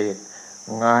ดิเรก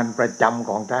งานประจำ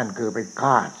ของท่านคือไป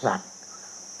ฆ่าสัตว์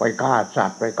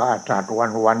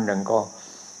วันหนึ่งก็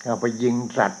ไปยิง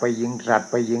สัตว์เ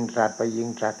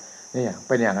นี่ยเ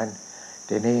ป็นอย่างนั้น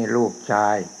ทีนี้ลูกชา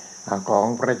ยของ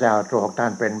พระเจ้าโศกท่า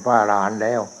นเป็นพระอรหันต์แ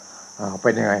ล้วเป็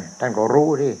นยังไงท่านก็รู้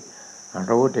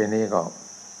ทีนี้ก็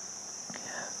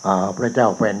พระเจ้า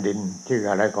แผ่นดินชื่อ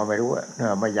อะไรก็ไม่รู้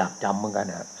ไม่อยากจำเหมือนกั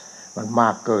นมันมา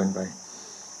กเกินไป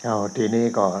ทีนี้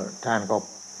ก็ท่านก็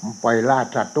ไปล่า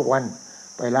สัตว์ทุกวัน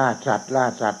ไปล่าสัตว์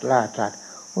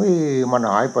มัน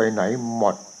หายไปไหนหม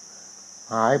ด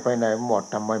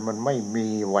ทำไมมันไม่มี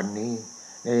วันนี้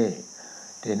นี่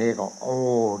ทีนี้ก็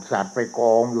สัตว์ไปก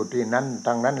องอยู่ที่นั้น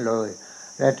ทั้งนั้นเลย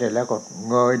แล้วเสร็จแล้วก็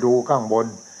เงยดูข้างบน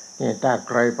นี่ถ้าใ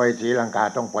ครไปศรีลังกา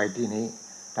ต้องไปที่นี้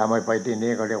ถ้าไม่ไปที่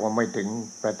นี้ก็เรียกว่าไม่ถึง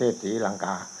ประเทศศรีลังก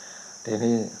าที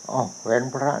นี้เห็น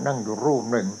พระนั่งอยู่รูป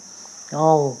หนึ่งแ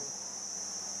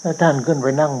ล้วท่านขึ้นไป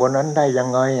นั่งบนนั้นได้ยัง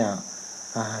ไง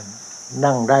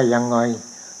นั่งได้ยังไง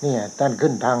เนี่ยท่าน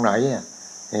ขึ้นทางไหน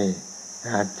นี่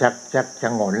ชักจะ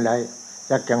หงนเลย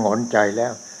ชักจะหงนใจแล้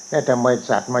วทำไม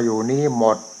สัตว์มาอยู่นี้หม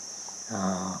ด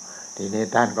ทีนี้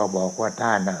ท่านก็บอกว่าท่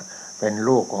านเป็น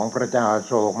ลูกของพระเจ้าอโ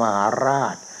ศกมหารา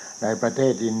ชในประเท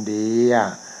ศอินเดีย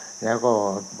แล้วก็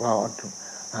พอ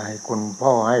ให้คุณพ่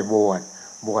อให้บวช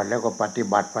แล้วก็ปฏิ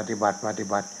บั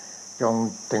ติจง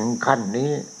ถึงขั้น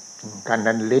นี้ขั้น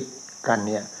นั้นฤทธิ์ขั้นเ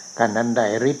นี้ยขั้นนั้นได้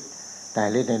ฤทธิ์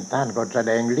ในท่านก็แส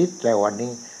ดงฤทธิ์แก่วัน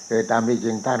นี้ตามที่จ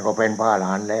ริงท่านก็เป็นพระอร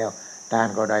หันต์แล้วท่าน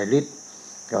ก็ได้ฤทธิ์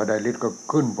ก็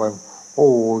ขึ้นไปโอ้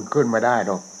ขึ้นไม่ได้ห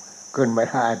รอกขึ้นไม่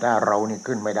ได้ถ้าเรานี่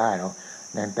ขึ้นไม่ได้หรอก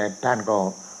แต่ท่านก็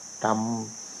ท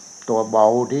ำตัวเบา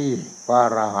ที่พระอ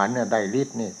รหันต์ได้ฤท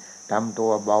ธิ์นี่ทำตั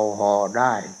วเบาห่อไ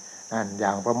ด้นั่นอย่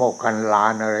างพระโมคคัลลา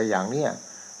นอะไรอย่างเนี้ย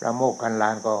พระโมคคัลลา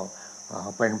นก็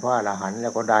เป็นพระอรหันต์แล้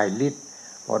วก็ได้ฤทธิ์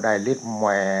พอได้ฤทธิ์แหม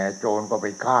โจรก็ไป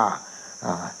ฆ่า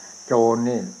โจร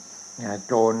นี่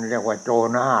โจรเรียกว่าโจร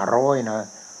500นะ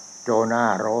โจร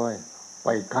500ไป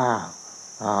ฆ่า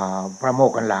พระโม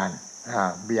คคัลลาน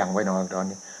เบี่ยงไว้หน่อยตอน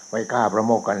นี้ไปฆ่าพระโ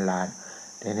มคคัลลาน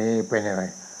ทีนี้เป็นยังไง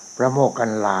พระโมคคั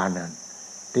ลลานน่ะ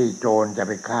ที่โจรจะไ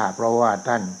ปฆ่าเพราะว่า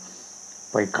ท่าน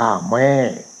ไปฆ่าแ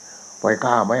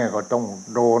ม่ก็ต้อง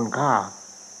โดนฆ่า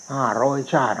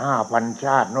500 ชาติ 5,000 ช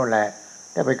าตินั่นแหละ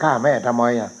แต่ไปฆ่าแม่ทำไม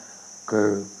คือ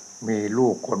มีลู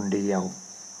กคนเดียว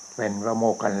เป็นพระโม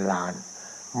คคัลลาน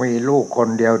มีลูกคน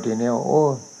เดียวทีนี้โอ้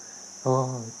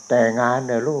แต่งงานเ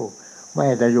นี่ยลูกแม่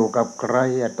จะอยู่กับใคร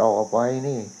ต่อไป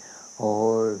นี่โอ้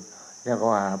ยเรียก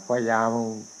ว่าพยายาม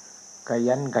ข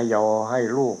ยันขยอให้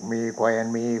ลูกมีแควน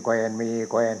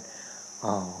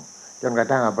จนกระ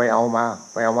ทั่งไปเอามา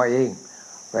เอง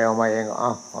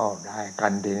ได้กั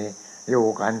นทีนี้อยู่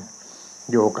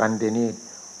กันทีนี้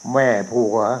แม่ผั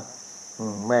ว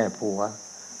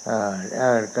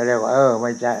ก็เรียกว่าไ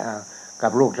ม่ใช่กั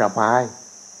บลูกสะพ้าย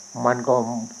มันก็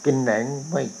กินแหนง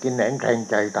ไม่กินแหนงแข่ง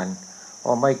ใจกันพ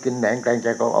อไม่กินแหนงแข่งใจ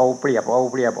ก็เอาเปรียบ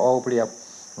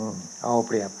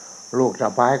ลูกสะ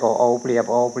พ้ายก็เอาเปรียบ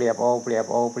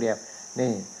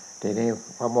นี่ทีนี้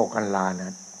พระโมคคัลลาน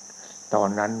ะตอน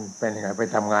นั้นเป็นยังไงไป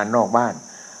ทำงานนอกบ้าน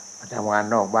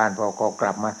พอก็ก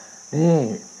ลับมานี่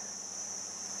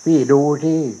พี่ดู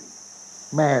ที่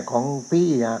แม่ของพี่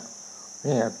เ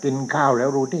นี่ยกินข้าวแล้ว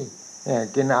ดูที่เนี่ย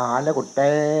กินอาหารแล้วก็เ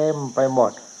ต็มไปหม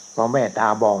ดเพราะแม่ตา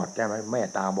บอดใช่ไหมแม่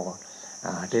ตาบอด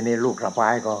ทีนี้ลูกสะพ้า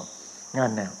ยก็งั้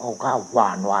นเนี่ยเอาข้าวหวา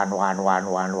น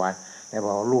แต่พ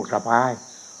อลูกสะพ้าย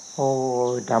โอ้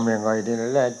ทำยังไงทีนี้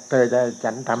แล้วเธอจะ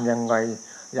ฉันทำยังไง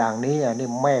อย่างนี้นี่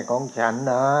แม่ของฉัน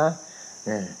นะเ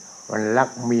นี่ยมันรั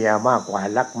กเมียมากกว่า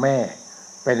รักแม่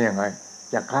เป็นยังไง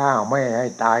จะฆ่าแม่ให้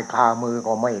ตายคามือ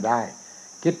ก็ไม่ได้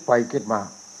คิดไปคิดมา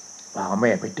ป่าแม่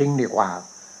ไปทิ้งดีกว่า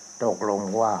ตกลง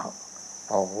ว่า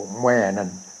เอาแม่นั่น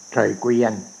ใส่เกวีย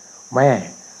นแม่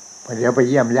เดี๋ยวไป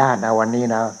เยี่ยมญาตินะวันนี้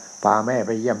นะพาแม่ไ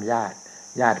ปเยี่ยมญา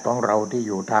ติของเราที่อ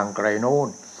ยู่ทางไกลโน้น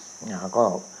ก็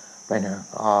ไปนะ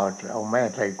เอาแม่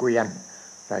ใส่เกวียน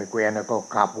แล้วก็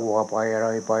ขับวัวไปอะไร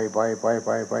ไป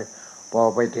พอ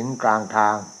ไปถึงกลางทา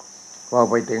ง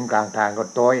ก็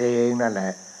ตัวเองนั่นแหล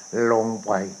ะลงไ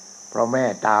ปเพราะแม่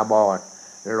ตาบอด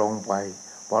ลงไป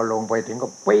พอลงไปถึงก็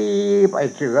ปี๊บไอ้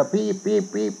เสือปี๊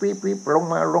บลง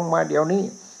มาเดี๋ยวนี้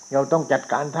เราต้องจัด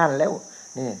การท่านแล้ว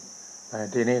นี่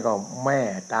ทีนี้ก็แม่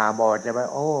ตาบอดจะไป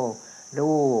โอ้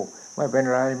ลูกไม่เป็น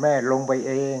ไรแม่ลงไปเ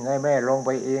องให้แม่ลงไป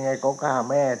เองไอ้เขาฆ่า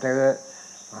แม่เธอ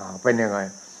เป็นยังไง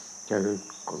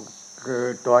คือ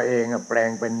ตัวเองแปลง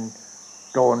เป็น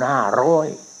โจร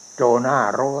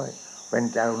500เป็น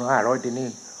โจร500ทีนี้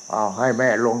ให้แม่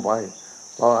ลงไป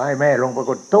พอให้แม่ลงไป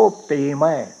ก็ทุบตีแ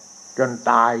ม่จน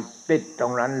ตายติดตร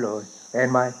งนั้นเลยเห็น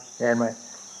ไหม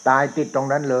ตายติดตรง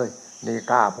นั้นเลยนี่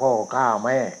ฆ่าพ่อฆ่าแ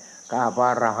ม่ฆ่าพระ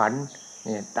อรหันต์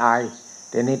นี่ตาย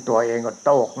ทีนี้ตัวเองก็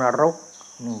ตกนรก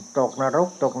ไ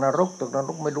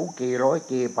ม่รู้กี่ร้อย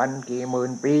กี่พันกี่หมื่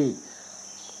นปี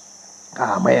ฆ่า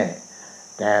แม่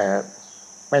แต่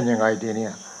เป็นยังไงทีเนี้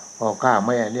ยพอฆ่าแ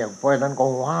ม่เนี่ยเพราะนั้นก็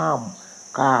ห้าม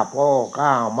ฆ่าพ่อฆ่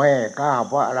าแม่ฆ่า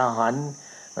พระอรหันต์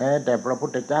แม้แต่พระพุท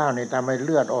ธเจ้านี่ทำให้เ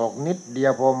ลือดออกนิดเดีย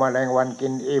วพอแมลงวันกิ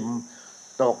นอิ่ม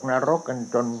ตกนรกกัน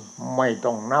จนไม่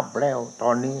ต้องนับแล้วตอ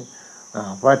นนี้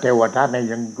พระเทวทัตเนี่ย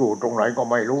ยังอยู่ตรงไหนก็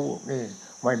ไม่รู้นี่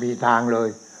ไม่มีทางเลย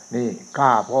นี่ฆ่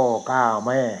าพ่อฆ่าแ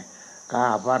ม่ฆ่า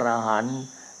พระอรหันต์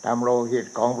ทำโลหิต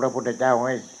ของพระพุทธเจ้าใ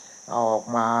ห้ออก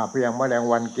มาเพียงแมลง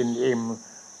วันกินอิ่ม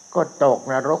ก็ตก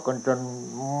นรกกันจน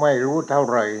ไม่รู้เท่า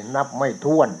ไหร่นับไม่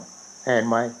ถ้วนเห็น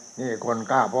ไหมนี่คน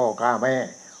ฆ่าพ่อฆ่าแม่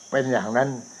เป็นอย่างนั้น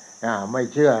ไม่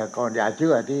เชื่อก็อย่าเ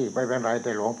ชื่อที่ไม่เป็นไรแ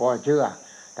ต่หลวงพ่อเชื่อ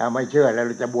ถ้าไม่เชื่อแล้วเ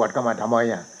ราจะบวชก็มาทำไม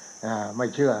ไม่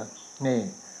เชื่อนี่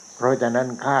เพราะฉะนั้น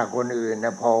ฆ่าคนอื่นน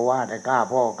ะพอว่าแต่ฆ่า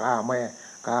พ่อฆ่าแม่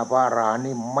ฆ่าพระอรหันต์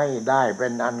นี่ไม่ได้เป็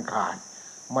นอันขาด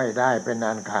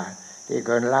ที่เ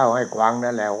กินเล่าให้ฟัง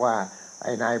นั่นแหละว่าไ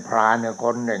อ้นายพรานเนี่ยค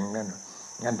นหนึ่ง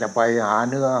นั่นจะไปหา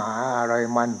เนื้อหาอะไร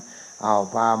มันเอา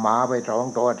พาหมาไป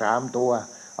2 ตัว 3 ตัว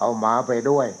เอาหมาไป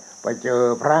ด้วยไปเจอ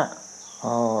พระ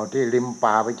อ๋อที่ริม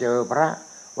ป่าไปเจอพระ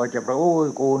ว่าจะพระโอ้ย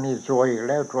กูนี่ซวยอีก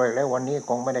แล้วซวยแล้ววันนี้ค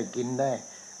งไม่ได้กินได้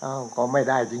อ้าวก็ไม่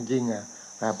ได้จริงๆอ่ะ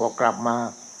แต่พอกลับมา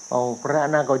เอาพระ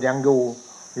นั่นก็ยังอ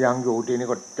ยู่ทีนี้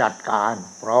ก็จัดการ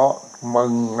เพราะมึ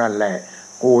งนั่นแหละ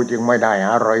กูจึงไม่ได้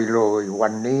อะไรเลยวั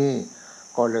นนี้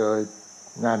ก็เลย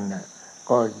นั่นน่ะ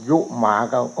ก็ยุหมา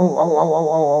ก็เอา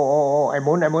ไอ้ห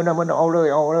มุนเอาเลย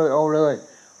เอ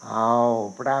า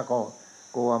พระก็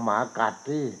กลัวหมากัด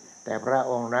ที่แต่พระ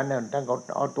องค์นั้นเนี่ยท่านก็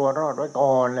เอาตัวรอดไว้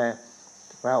ก่อนเลย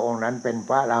พระองค์นั้นเป็นพ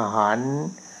ระอรหันต์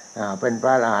เป็นพร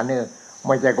ะอรหันต์เนี่ยไ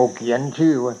ม่ใช่เขาเขียน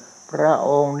ชื่อว่าพระอ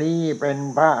งค์นี้เป็น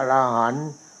พระอรหันต์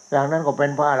อย่างนั้นก็เป็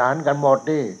นพระอรหันต์กันหมด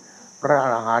ที่พระอ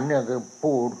รหันต์เนี่ยคือ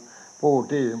ผู้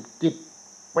ที่จิต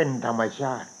เป็นธรรมช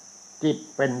าติจิต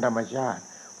เป็นธรรมชาติ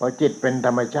พอจิตเป็นธ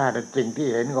รรมชาติสิ่งที่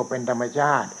เห็นก็เป็นธรรมช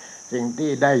าติสิ่งที่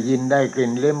ได้ยินได้กลิ่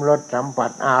นลิ้มรสสัมผั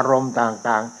สอารมณ์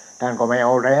ต่างๆท่านก็ไม่เอ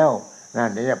าแล้วนั่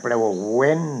นนี่แปลว่าเ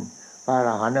ว้นพระอร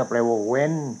หันต์แปลว่าเว้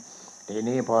นที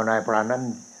นี้พอนายพรานนั้น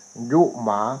ยุห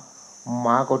ม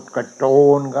าก็กระโจ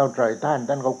นเข้าใส่ท่า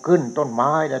นก็ขึ้นต้นไ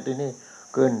ม้แล้วทีนี้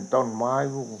ขึ้นต้นไม้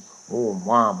งู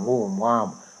มาม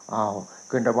เอา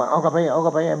ขึ้นต้นไม้เอากระไป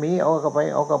หมีเอากระไป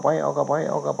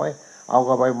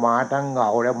หมาทั้งเหง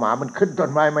าแล้วหมามันขึ้นต้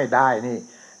นไม้ไม่ได้นี่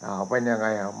เป็นยังไง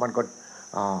มันก็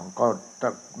ก็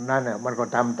นั่นน่ะมันก็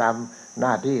ทำตามหน้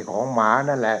าที่ของหมา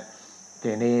นั่นแหละ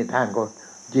ทีนี้ท่านก็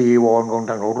จีวรของ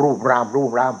ท่านก็รูปราม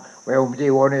เวลจี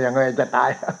วรนี่ยังไงจะตาย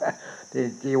ที่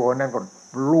จีวรนั่นก็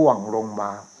ร่วงลงมา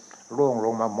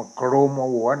มาคลุม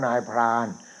หัวนายพราน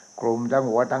คลุมทั้ง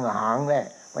หัวทั้งหางแหละ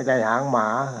ไม่ใช่หางหมา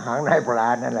หางนายพรา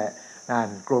นนั่นแหละนั่น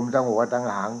คลุมทั้งหัวทั้ง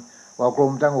หางพอคลุ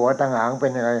มทั้งหัวทั้งหางเป็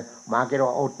นยังไงหมาคิดว่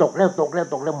าโอ้ตกแล้ว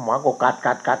หมาก็กั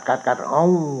ดเอ้า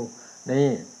นี่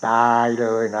ตายเล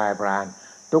ยนายพราน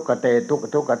ทุกขเตทุก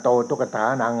ขโตทุกขถา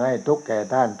นังให้ทุกแก่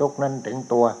ท่านทุกนั้นถึง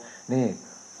ตัวนี่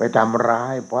ไปทำร้า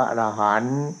ยพระอรหัน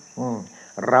ต์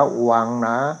ระวังน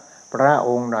ะพระอ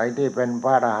งค์ไหนที่เป็นพ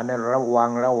ระอรหันต์เนี่ยระวัง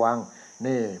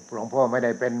นี่หลวงพ่อไม่ไ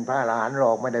ด้เป็นพระอรหันต์หร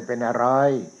อกไม่ได้เป็นอะไร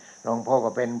หลวงพ่อก็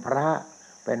เป็นพระ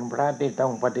ที่ต้อ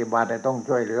งปฏิบัติต้อง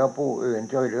ช่วยเหลือผู้อื่น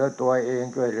ช่วยเหลือตัวเอง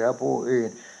ช่วยเหลือผู้อื่น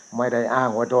ไม่ได้อ้าง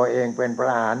ว่าตัวเองเป็นพร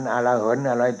ะอรหันต์อรหันต์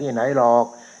อะไรที่ไหนหรอก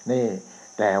นี่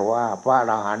แต่ว่าพระอ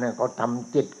รหันต์เนี่ยเขาท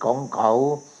ำจิตของเขา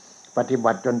ปฏิ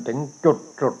บัติจนถึงจุด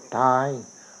สุดท้าย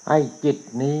ให้จิต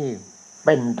นี้เ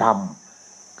ป็นธรรม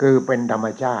คือเป็นธรรม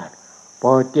ชาติพ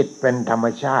อจิตเป็นธรรม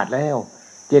ชาติแ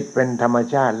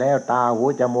ล้วตาหู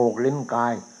จมูกลิ้นกา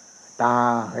ยตา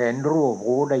เห็นรูป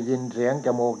หูได้ยินเสียงจ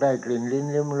มูกได้กลิ่นลิ้น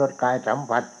ลิ้มรสกายสัม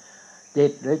ผัสจิ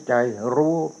ตหรือใจ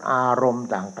รู้อารมณ์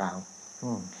ต่าง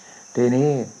ๆที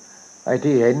นี้ไอ้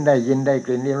ที่เห็นได้ยินได้ก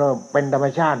ลิ่นลิ้มรสเป็นธรรม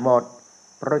ชาติหมด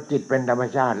เพราะจิตเป็นธรรม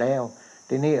ชาติแล้ว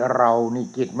ทีนี้เรานี่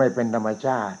จิตไม่เป็นธรรมช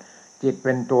าติจิตเ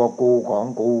ป็นตัวกูของ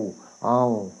กู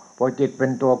พอจิตเป็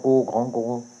นตัวกูของกู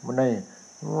มันได้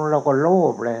เราก็โล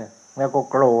ภเลยแล้วก็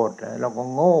โกรธเราก็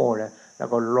โง่เลยแล้ว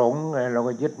ก็หลงเลยเรา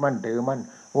ก็ยึดมั่นถือมั่น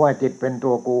ว่าจิตเป็น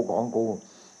ตัวกูของกู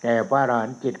แต่พระอรหัน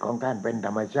ต์จิตของท่านเป็นธ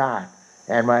รรมชาติเ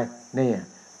ห็นไหมนี่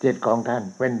จิตของท่าน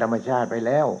เป็นธรรมชาติไปแ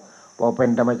ล้วพอเป็น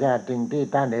ธรรมชาติจริงที่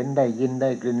ท่านเห็นได้ยินได้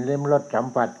กลิ่นลิ้มรสสัม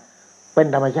ผัสเป็น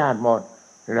ธรรมชาติหมด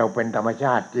เราเป็นธรรมช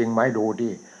าติจริงไหมดู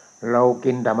ที่เรา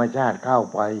กินธรรมชาติเข้า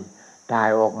ไปตาย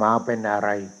ออกมาเป็นอะไร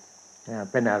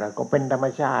ก็เป็นธรรม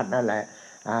ชาตินั่นแหละ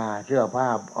เสื้อผ้า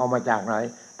เอามาจากไหน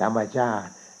ธรรมชาติ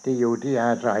ที่อยู่ที่อ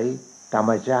าศัยธรร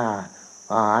มชาติ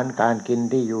อาหารการกิน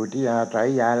ที่อยู่ที่อาศัย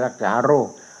ยารักษาโรค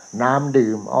น้ำ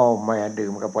ดื่มแม่ดื่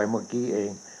มกันไปเมื่อกี้เอ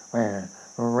งแม่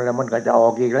แล้วมันก็จะออ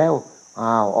กอีกแล้ว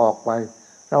ออกไป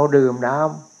เราดื่มน้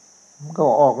ำก็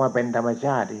ออกมาเป็นธรรมช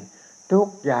าติอีกทุก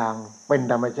อย่างเป็น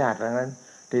ธรรมชาติทั้งนั้น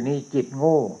ทีนี้จิตโ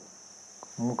ง่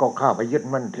มันก็เข้าไปยึด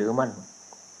มั่นถือมั่น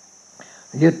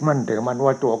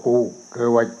ว่าตัวกูคือ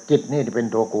ว่าจิตนี่เป็น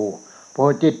ตัวกูพอ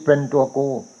จิตเป็นตัวกู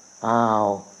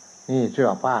นี่เสื้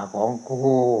อผ้าของ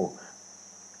กู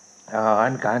อาหา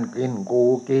รการกินกู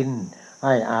กินใ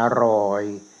ห้อร่อย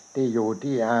ที่อยู่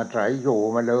ที่อาศัยอยู่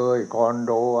มาเลยคอนโ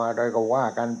ดอะไรก็ว่า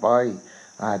กันไป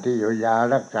ที่อยู่ยา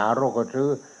รักษาโรคก็ซื้อ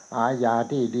ยา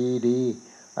ที่ดี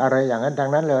อะไรอย่างนั้นทั้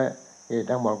งนั้นเลย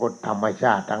ทั้งหมดก็ธรรมช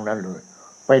าติทั้งนั้นเลย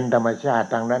เป็นธรรมชาติ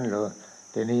ทั้งนั้นเลย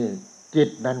ทีนี้จิต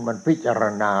นั้นมันพิจาร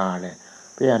ณาเลย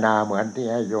พิจารณาเหมือนที่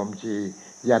ให้โยมชี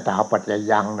ยถาปัจจ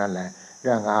ยังนั่นแหละเ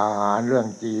รื่องอาหารเรื่อง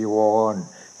จีวร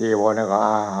แล้วก็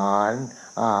อาหาร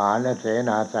และเส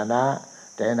นาสนะ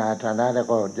แล้ว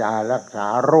ก็ยารักษา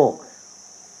โรค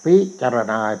พิจาร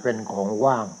ณาเป็นของ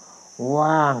ว่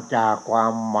างจากควา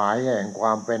มหมายแห่งคว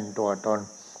ามเป็นตัวตน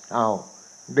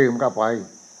ดื่มเข้าไป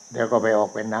เดี๋ยวก็ไปออก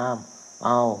เป็นน้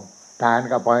ำทาน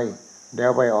เข้าไปเดี๋ย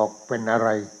วไปออกเป็นอะไร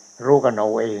รู้กันเอา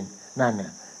เองนั่นเนี่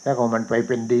ยแล้วก็มันไปเ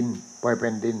ป็นดิน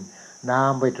น้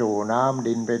ำไปสู่น้ำ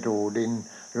ดินไปสู่ดิน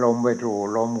ลมไปสู่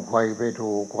ลมไฟไป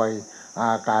สู่ไฟอ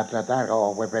ากาศธาตุก็อ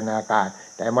อกไปเป็นอากาศ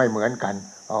แต่ไม่เหมือนกัน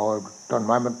เอาต้นไ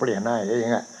ม้มันเปลี่ยนได้เอง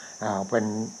อ่ะเป็น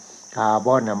คาร์บ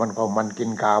อนเนี่ยมันกิน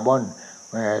คาร์บอน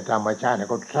ธรรมชาติเนี่ย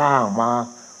ก็สร้างมา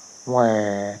แหว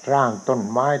สร้างต้น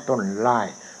ไม้ต้นไม้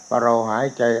พอเราหาย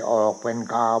ใจออกเป็น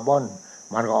คาร์บอน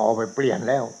มันก็เอาไปเปลี่ยน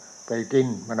แล้วไปกิน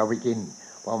มันเอาไปกิน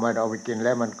พอมันเอาไปกินแ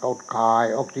ล้วมันก็คาย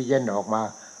ออกซิเจนออกมา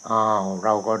เร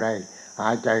าก็ได้หา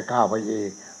ยใจเข้าไปอี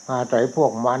กอาศัยพว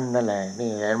กมันนั่นแหละ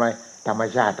นี่เห็นไหมธรรม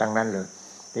ชาติทั้งนั้นเลย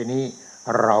ทีนี้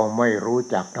เราไม่รู้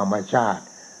จักธรรมชาติ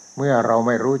เมื่อเราไ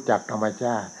ม่รู้จักธรรมช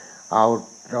าติเอา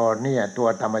ตัว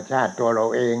ธรรมชาติตัวเรา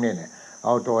เองเนี่ยเอ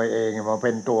าตัวเองมาเ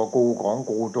ป็นตัวกูของ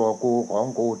กูตัวกูของ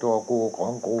กูตัวกูขอ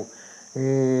งกู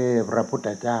พระพุทธ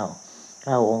เจ้า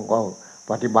ข้าองค์ก็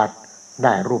ปฏิบัติไ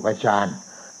ด้รูปฌาน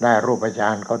ได้รูปฌา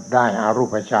นก็ได้อารู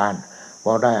ปฌานพ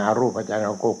อได้อารูปฌานเ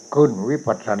ราก็ขึ้นวิ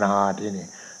ปัสสนาทีนี้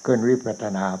ขึ้นวิปัสส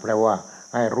นาแปลว่า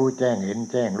ให้รู้แจ้งเห็น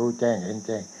แจ้งรู้แจ้งเห็นแ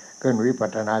จ้งขึ้นวิปัส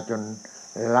สนาจน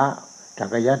ละจั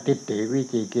กรยทิฏฐิวิ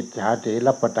จิกิจฉาสี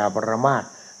ลัพพตาปรมาส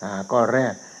ก็แร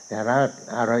กแต่ละ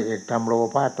อะไรอีกทำโล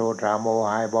ภะโทสะโม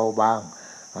หะเบาบาง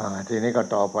ทีนี้ก็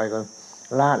ต่อไปก็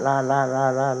ล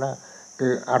ะคื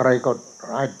ออะไรก็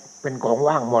เป็นของ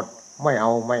ว่างหมดไม่เอ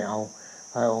า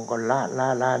พระองค์ก็ละ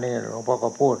นี่หลวงพ่อก็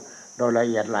พูดโดยละ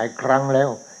เอียดหลายครั้งแล้ว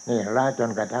นี่ละจน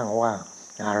กระทั่งว่า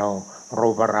เรารู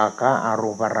ปราคะอรู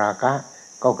ปราคะ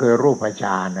ก็คือรูปฌ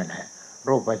านนั่นแหละ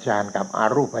รูปฌานกับอา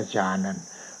รูปฌานนั่น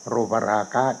รูปรา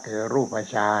คะคือรูป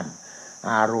ฌาน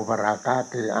อารูปราคะ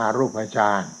คืออารูปฌ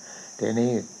านที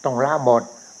นี้ต้องละหมด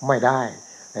ไม่ได้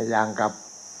อย่างกับ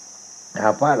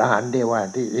พระอรหันต์ที่ว่า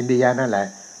ที่อินเดียนั่นแหละ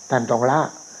ท่านต้องละ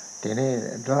ทีนี้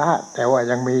ละแต่ว่า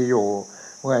ยังมีอยู่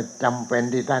เมื่อจำเป็น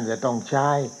ที่ท่านจะต้องใช้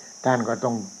ท่านก็ต้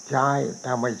องใช้ถ้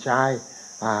าไม่ใช้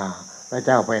พระเ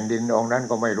จ้าแผ่นดินองค์นั้น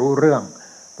ก็ไม่รู้เรื่อง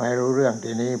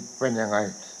ทีนี้เป็นยังไง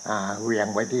เหวี่ยง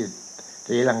ไปที่ศ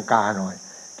รีลังกาหน่อย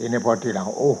ทีนี้พอทีหลัง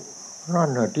โอ้นั่น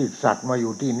เหรอที่สัตว์มาอ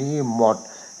ยู่ที่นี้หมด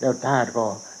แล้วท่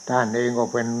านเองก็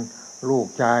เป็นลูก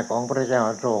ชายของพระเจ้า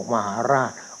อโศกมหารา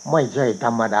ชไม่ใช่ธ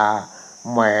รรมดา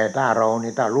แหมถ้าเรา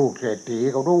นี่ถ้าลูกเศรษฐี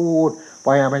เขาดูไป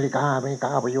อเมริกาไป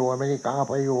อยู่อเมริกา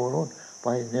ไปอยู่โน่นไป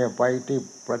เนี่ยไปที่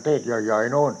ประเทศใหญ่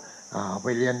ๆโน่นไป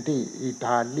เรียนที่อิต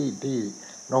าลีที่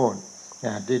โน่น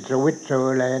ที่สวิตเซอ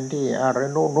ร์แลนด์ที่อะไร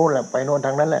โน่นแหละไปโน่นท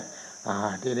างนั้นแหละ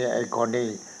ทีนี้ไอ้คนที่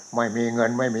ไม่มีเงิ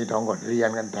นไม่มีทองก็เรียน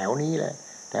กันแถวนี้แหละ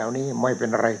แถวนี้ไม่เป็น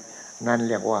ไรนั่น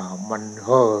เรียกว่ามันเ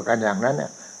ฮ่อกันอย่างนั้นเนี่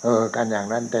ยกันอย่าง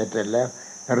นั้นแต่เสร็จแล้ว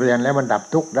เรียนแล้วมันดับ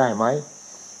ทุกข์ได้ไหม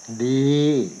ดี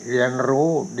เรียน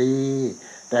รู้ดี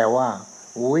แต่ว่า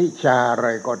วิชาอะไร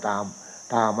ก็ตาม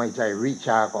ถ้าไม่ใช่วิช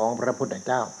าของพระพุทธเ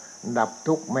จ้าดับ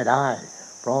ทุกข์ไม่ได้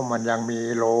เพราะมันยังมี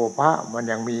โลภะมัน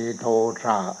ยังมีโทส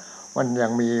ะมันยั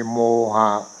งมีโมหะ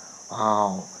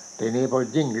ทีนี้พอ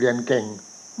ยิ่งเรียนเก่ง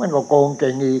มันก็โกงเ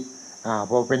ก่งอีก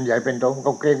พอเป็นใหญ่เป็นโตมัน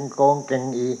ก็โกงเก่ง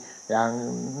อีกอย่าง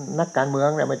นักการเมือง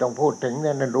เนี่ยไม่ต้องพูดถึงเ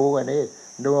นี่ยรู้อันนี้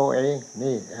ดูเอาเอง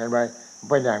นี่เห็นไหม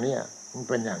เป็นอย่างนี้มัน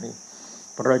เป็นอย่างนี้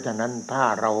เพราะฉะนั้นถ้า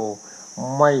เรา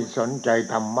ไม่สนใจ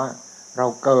ธรรมะเรา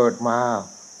เกิดมา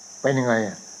เป็นยังไง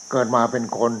เกิดมาเป็น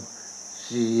คนเ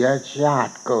สียชา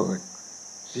ติเกิด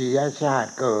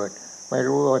ไม่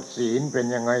รู้ว่าศีลเป็น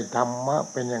ยังไงธรรมะ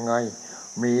เป็นยังไง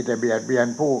มีแต่เบียดเบียน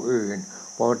ผู้อื่น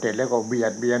พอเสร็จแล้วก็เบีย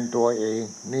ดเบียนตัวเอง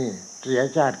นี่เสีย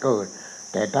ชาติเกิด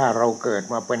แต่ถ้าเราเกิด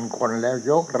มาเป็นคนแล้ว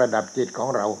ยกระดับจิตของ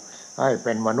เราให้เ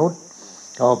ป็นมนุษย์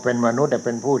พอเป็นมนุษย์แต่เ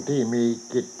ป็นผู้ที่มี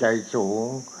จิตใจสูง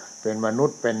เป็นมนุษ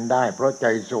ย์เป็นได้เพราะใจ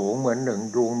สูงเหมือนหนึ่ง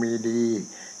ดวงมีดี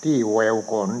ที่แวว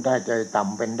ขนถ้าใจต่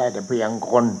ำเป็นได้แต่เพียง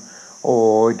คนโอ้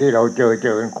ยที่เราเจอ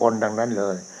คนดังนั้นเล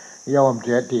ยย่อมเ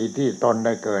สียทีที่ตนไ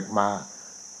ด้เกิดมา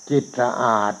จิตสะอ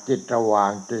าดจิตสว่า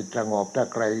งจิตสงบถ้า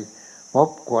ใครพบ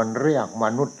ควรเรียกม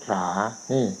นุษย์สา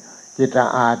นี่จิตสะ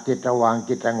อาดจิตสว่าง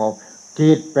จิตสงบ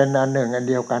จิตเป็นอันหนึ่งอัน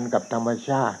เดียวกันกับธรรม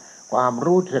ชาติความ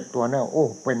รู้สึกตัวนั้นโอ้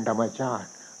เป็นธรรมชาติ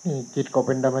นี่จิตก็เ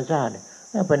ป็นธรรมชาติ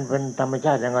นี่เป็นธรรมช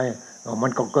าติยังไงมั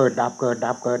นก็เกิดดับ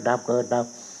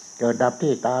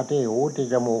ที่ตาที่หูที่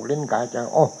จมูกลิ้นกายใจ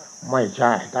โอ้ไม่ใ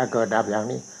ช่ถ้าเกิดดับอย่าง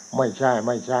นี้ไม่ใ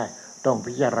ช่ต้อง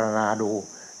พิจารณาดู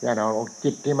อย่างเรา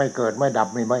จิตที่ไม่เกิดไม่ดับ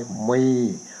มีไหมมี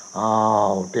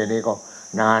ทีนี้ก็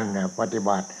นานปฏิ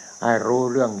บัติให้รู้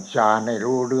เรื่องฌานให้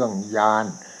รู้เรื่องญาณ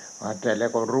เสร็จแล้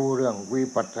วก็รู้เรื่องวิ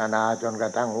ปัสสนาจนกร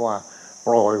ะทั่งว่าป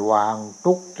ล่อยวาง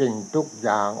ทุกสิ่งทุกอ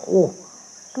ย่าง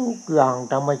ทุกอย่าง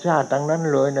ธรรมชาติทั้งนั้น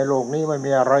เลยในโลกนี้ไม่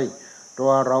มีอะไรตั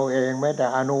วเราเองแม้แต่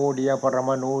อนูเดียวปร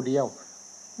มาณูเดียว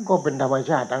ก็เป็นธรรม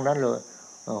ชาติทั้งนั้นเลย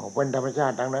เป็นธรรมชา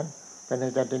ติทั้งนั้นเป็นใน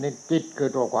ใจนี้จิตคือ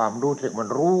ตัวความรู้สึกมัน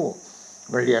รู้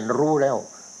เรียนรู้แล้ว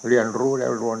พอเรียน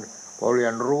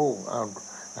รู้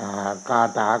คา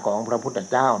ถาของพระพุทธ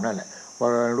เจ้านั่นแหละพอ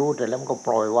เรารู้แต่แล้วมันก็ป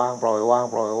ล่อยวางปล่อยวาง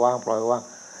ปล่อยวางปล่อยวาง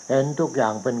เห็นทุกอย่า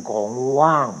งเป็นของ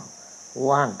ว่าง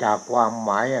ว่างจากความห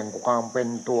มายแห่งความเป็น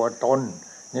ตัวตน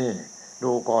นี่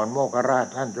ดูก่อนโมคคราช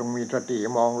ท่านจงมีสติ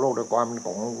มองโลกด้วยความเป็นข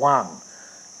องว่าง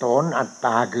โถนอัตต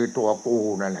าคือตัวกู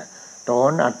นั่นแหละโถ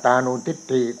นอัตตานุทิฏ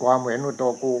ฐิความเห็นว่าตั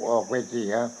วกูออกไปเสี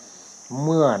ยเ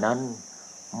มื่อนั้น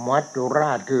มัจจุร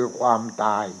าชคือความต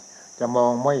ายจะมอ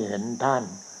งไม่เห็นท่าน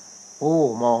ผู้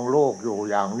มองโลกอยู่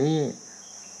อย่างนี้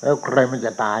แล้วใครมันจ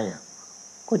ะตาย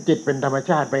ก็จิตเป็นธรรม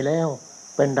ชาติไปแล้ว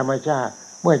เป็นธรรมชาติ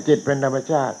เมื่อจิตเป็นธรรม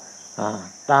ชาติ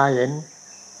ตาเห็น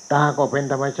ตาก็เป็น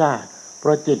ธรรมชาติเพร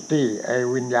าะจิตที่ไอ้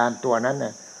วิญญาณตัวนั้นน่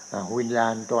ะวิญญา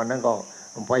ณตัวนั้นก็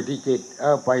ไปที่จิต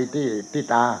ไปที่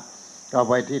ตาก็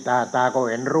ไปที่ตาตาก็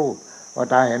เห็นรูปพอ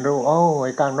ตาเห็นรูปโอ้ไ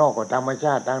อ้ข้างนอกก็ธรรมช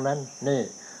าติทางนั้นนี่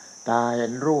ตาเห็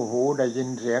นรูปหูได้ยิน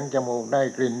เสียงจมูกได้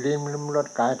กลิ่นลิ้มรส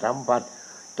กายสัมผัส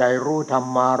ใจรู้ธร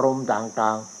รมารมณ์ต่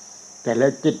างๆแต่แล้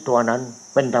วจิตตัวนั้น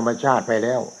เป็นธรรมชาติไปแ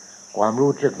ล้วความ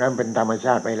รู้สึกนั้นเป็นธรรมช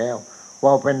าติไปแล้วพ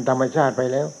อเป็นธรรมชาติไป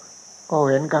แล้วก็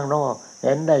เห็นข้างนอกเ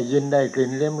ห็นได้ยินได้กลิ่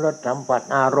นลิ้มรสสัมผัส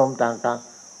อารมณ์ต่าง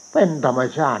ๆเป็นธรรม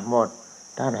ชาติหมด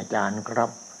ท่านอาจารย์ครับ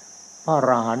พระอร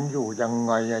หันต์อยู่ยัง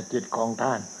ไงจิตของ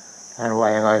ท่านว่า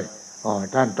ยังไง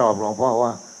ท่านตอบหลวงพ่อว่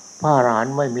าพระอรหัน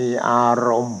ต์ไม่มีอาร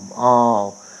มณ์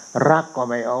รักก็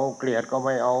ไม่เอาเกลียดก็ไ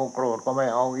ม่เอาโกรธก็ไม่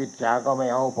เอาอิจฉาก็ไม่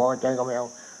เอาพอใจก็ไม่เอ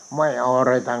าอะไ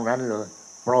รทางนั้นเลย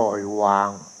ปล่อยวาง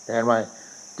เห็นไหม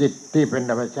จิตที่เป็น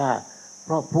ธรรมชาติเพ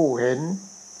ราะผู้เห็น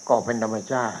ก็เป็นธรรม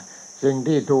ชาติสิ่ง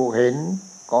ที่ถูกเห็น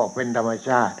ก็เป็นธรรมช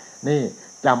าตินี่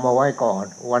จำเอาไว้ก่อน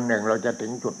วันหนึ่งเราจะถึ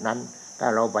งจุดนั้นถ้า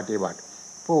เราปฏิบัติ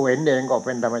ผู้เห็นเองก็เ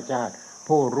ป็นธรรมชาติ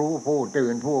ผู้รู้ผู้ตื่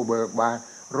นผู้เบิกบาน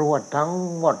รู้ว่าทั้ง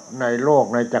หมดในโลก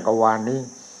ในจักรวาลนี้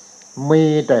มี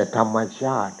แต่ธรรมช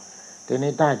าติที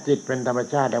นี้ถ้าจิตเป็นธรรม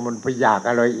ชาติมันไปอยาก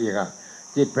อะไรอีก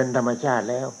จิตเป็นธรรมชาติ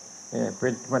แล้วเป็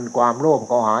นมันความโลภ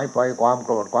ก็หายไปความโก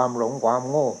รธความหลงความ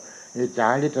โง่อิจฉา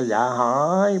ริษยาหา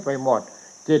ยไปหมด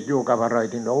จิตอยู่กับอะไร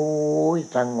ที่โอ้ย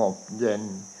สงบเย็น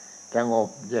สงบ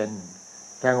เย็น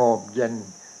สงบเย็น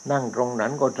นั่งตรงนั้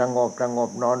นก็สงบ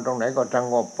นอนตรงไหนก็ส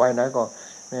งบไปไหนก็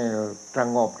ส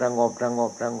งบ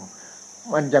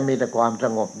มันจะมีแต่ความส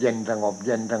งบเย็นสงบเ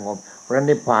ย็นสงบพระ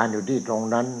นิพพานอยู่ที่ตรง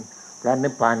นั้นพระนิ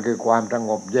พพานคือความสง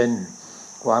บเย็น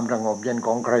ความสงบเย็นข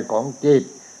องใครของจิต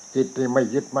ที่ไม่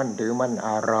ยึดมั่นถือมั่นอ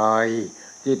ะไร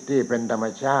จิตที่เป็นธรรม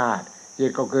ชาติจิต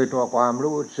ก็คือตัวความ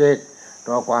รู้สึก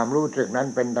ตัวความรู้สึกนั้น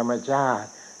เป็นธรรมชาติ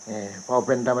พอเ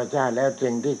ป็นธรรมชาติแล้ว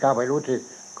สิ่งที่เข้าไปรู้สึก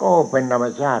ก็เป็นธรรม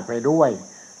ชาติไปด้วย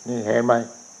นี่เห็นไหม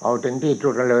เอาถึงที่สุ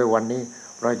ดเลยวันนี้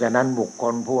เพราะฉะนั้นบุคค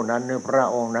ลผู้นั้นหรือพระ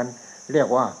องค์นั้นเรียก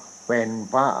ว่าเป็น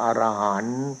พระอรหัน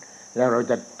ต์แล้วเรา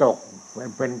จะตก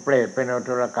เป็นเปรตเป็นอ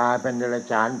สุรกายเป็นเดรัจ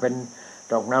ฉานเป็น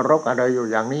ตกนรกอะไรอยู่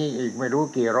อย่างนี้อีกไม่รู้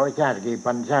กี่ร้อยชาติกี่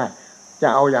พันชาติจะ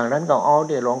เอาอย่างนั้นก็เอา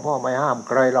ที่หลวงพ่อไม่ห้ามใ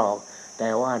ครหรอกแต่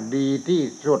ว่าดีที่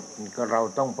สุดก็เรา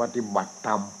ต้องปฏิบัติธ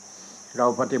รรมเรา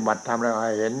ปฏิบัติธรรมแล้ว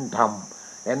เห็นธรร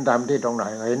มที่ตรงไหน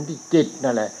เห็นที่จิต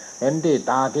นั่นแหละเห็นที่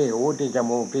ตาที่หูที่จ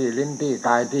มูกที่ลิ้นที่ก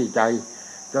ายที่ใจ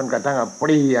จนกระทั่งเป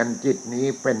ลี่ยนจิตนี้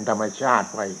เป็นธรรมชาติ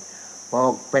ไปพอ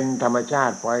เป็นธรรมชา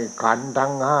ติไปขันธ์ทั้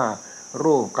งห้า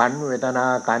รูปขันธ์เวทนา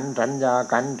ขันธ์สัญญา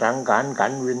ขันธ์สังขารขั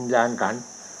นธ์วิญญาณขันธ์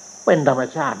เป็นธรรม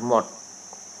ชาติหมด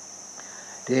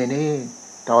ทีนี้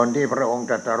ตอนที่พระองค์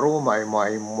ตรัสรู้ใหม่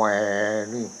ๆแหม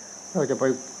นี่เราจะไป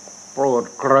โปรด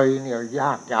ใครเนี่ยย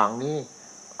ากอย่างนี้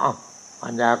ปั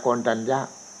ญญาโกณฑัญญะ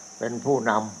เป็นผู้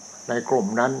นำในกลุ่ม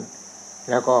นั้น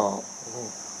แล้วก็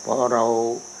พอเรา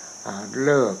เ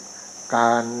ลิกก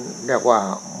ารเรียกว่า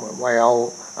ไว้เอา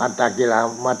อัตตกิล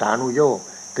มัฏฐานุโยค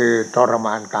คือทรม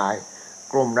านกาย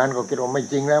กลุ่มนั้นก็คิดว่าไม่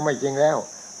จริงแล้ว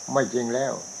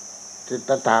จิตต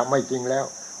ถาไม่จริงแล้ว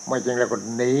ก็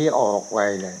หนีออกไป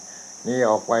เลยหนี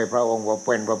ออกไปพระองค์ว่าเ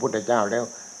ป็นพระพุทธเจ้าแล้ว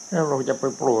เราจะไป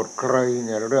โปรดใครเ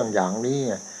นี่ยเรื่องอย่างนี้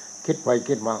คิดไป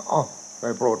คิดมาไป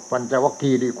โปรดปัญจวัค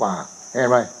คีย์ดีกว่าเห็น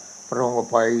ไหมพระองค์ก็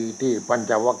ไปที่ปัญ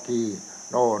จวัคคีย์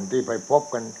โน่นที่ไปพบ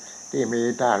กันที่มี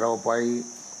ถ้าเราไป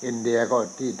อินเดียก็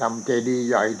ที่ทำเจดีย์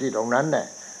ใหญ่ที่ตรงนั้นแหละ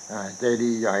เจดี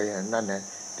ย์ใหญ่นั่นแหละ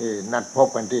ที่นัดพบ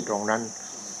กันที่ตรงนั้น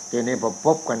ทีนี้พอพ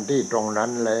บกันที่ตรงนั้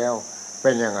นแล้วเ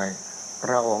ป็นยังไงพ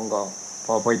ระองค์ก็พ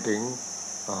อไปถึง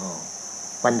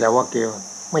ปัญจวัคคีย์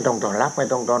ไม่ต้องต้อนรับ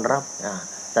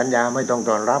สัญญาไม่ต้อง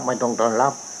ต้อนรับ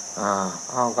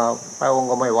เอาก็พระองค์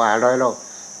ก็ไม่ว่าอะไรหรอก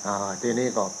ทีนี้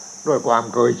ก็ด้วยความ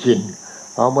เคยชิน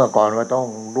เพราะเมื่อก่อนก็ต้อง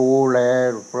ดูแล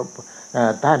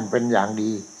ท่านเป็นอย่าง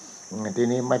ดีที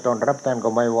นี้ไม่ต้อนรับท่านก็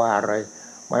ไม่ว่าเ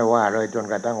ลยจน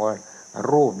กระทั่งว่า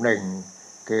รูปหนึ่ง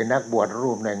คือนักบวช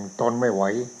รูปหนึ่งทนไม่ไหว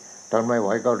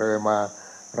ก็เลยมา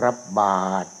รับบา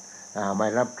ตรไม่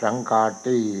รับสังฆา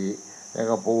ติแล้ว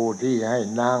ก็ปูที่ให้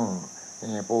นั่ง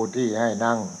นี่ปูที่ให้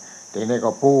นั่งทีนี้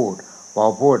ก็พูดพอ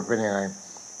พูดเป็นยังไง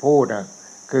พูด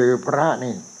คือพระ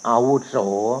นี่อาวุโส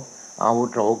อาวุ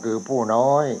โสคือผู้น้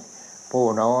อยผู้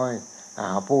น้อย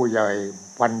ผู้ใหญ่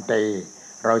พันเต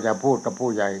เราจะพูดกับ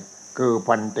ผู้ใหญ่คือ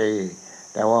พันเต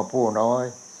แต่ว่าผู้น้อย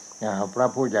พระ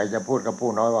ผู้ใหญ่จะพูดกับ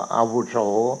ผู้น้อยว่าอาวุโส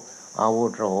อาวุ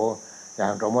โสอย่า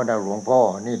งสมมติหลวงพ่อ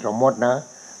นี่สมมตินะ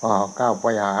ก้าวไป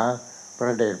หาพร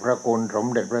ะเดชพระคุณสม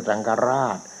เด็จพระสังฆรา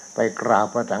ชไปกราบ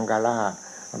พระสังฆราช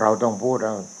เราต้องพูด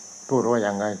ว่าอย่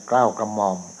างไงกล้าวกระหม่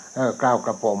อมกล้าวก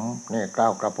ระผมนี่กล้า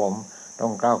วกระผมต้อ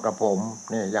งกล้าวกระผม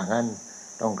นี่อย่างนั้น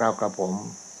ต้องกล้าวกระผม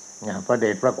พระเด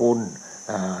ชพระคุณ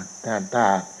ถ้า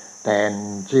แทน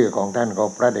ชื่อของท่านก็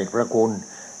พระเดชพระคุณ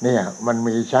เนี่ยมัน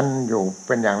มีชั้นอยู่เ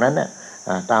ป็นอย่างนั้นเนี่ย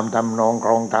ตามทำนองค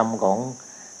รองธรรมข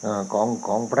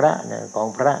องพระเนี่ยของ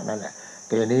พระนั่นแหละ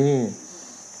ทีนี้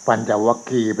ปัญจวัค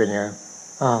คีย์เป็นไง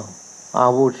อา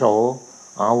วุโส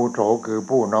อาวุโสคือ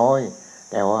ผู้น้อย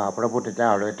แต่ว่าพระพุทธเจ้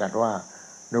าเลยตรัสว่า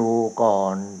ดูก่อ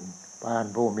นท่าน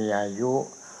ผู้มีอายุ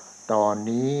ตอน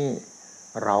นี้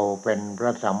เราเป็นพร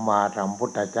ะสัมมาสัมพุ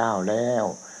ทธเจ้าแล้ว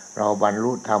เราบรร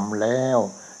ลุธรรมแล้ว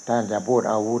ท่านจะพูด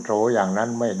อาวุโสอย่างนั้น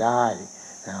ไม่ได้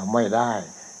ไม่ได้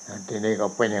ทีนี้ก็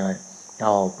เป็นยังไง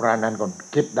พระนั้นก็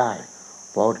คิดได้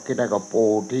พอคิดได้ก็ปู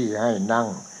ที่ให้นั่ง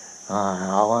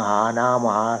เอาหาน้ำม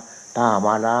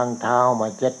าล้างเท้ามา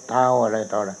เช็ดเท้าอะไร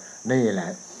ต่ออะไรนี่แหล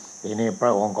ะทีนี้พร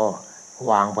ะองค์ก็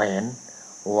วางแผน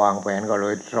ก็เล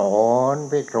ยสอน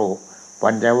ภิกษุปั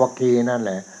ญจวัคคีย์นั่นแ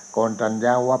หละโกณฑัญญ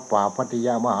าวัปปะพัทติย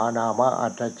ามหานามะอั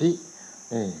ตถิ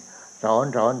นี่สอน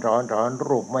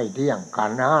รูปไม่เที่ยงขั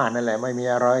นธ์ห้านั่นแหละไม่มี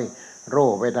อะไรรู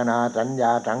ปเวทนาสัญญ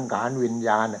าสังขารวิญญ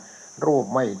าณรูป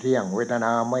ไม่เที่ยงเวทน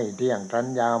าไม่เที่ยงสัญ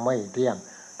ญาไม่เที่ยง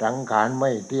สังขารไ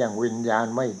ม่เที่ยงวิญญาณ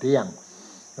ไม่เที่ยง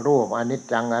รูปอนิจ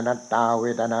จังอนัตตาเว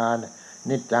ทนา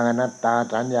นิจจังอนัตตา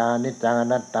สัญญานิจจังอ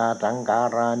นัตตาสังขา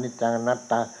รานิจจังอนัต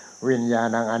ตาวิญญา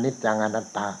ณังอนิจจังอนัต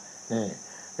ตานี่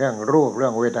เรื่องรูปเรื่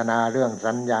องเวทนาเรื่อง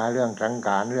สัญญาเรื่องสังข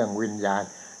ารเรื่องวิญญาณ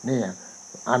นี่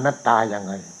อนัตตาอย่าง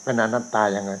ไงเป็นอนัตตา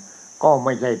อย่างไงก็ไ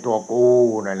ม่ใช่ตัวกู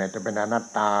นั่นแหละจะเป็นอนัต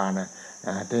ตานะ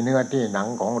ที่เนื้อที่หนัง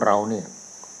ของเรานี่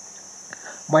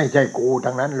ไม่ใช่กู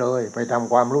ทั้งนั้นเลยไปท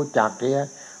ำความรู้จักเสีย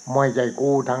ไม่ใช่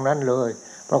กูทั้งนั้นเลย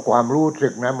เพราะความรู้สึ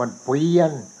กนั้นมันเปลี่ย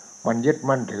นมันยึด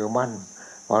มั่นถือมั่น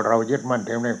พอเรายึดมั่น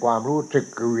ถือในความรู้สึก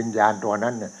คือวิญญาณตัว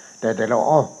นั้นเนี่ยแต่เรา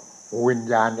วิญ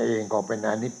ญาณเองก็เป็น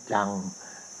อนิจจัง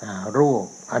รูป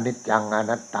อนิจจังอ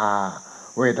นัตตา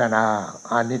เวทนา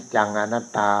อนิจจังอนัต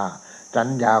ตาสัญ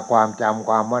ญาความจำ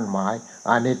ความมั่นหมาย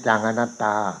อนิจจังอนัตต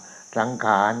าสังข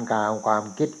ารความ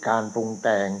คิดการปรุงแ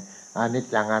ต่งอนิจ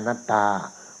จังอนัตตา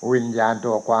วิญญาณ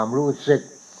ตัวความรู้สึก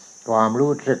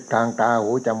ทางตา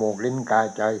หูจมูกลิ้นกาย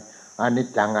ใจอนิจ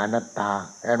จังอนัตตา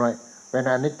เห็นไหมเป็น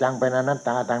อนิจจังเป็นอนัตต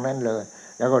าทางนั้นเลย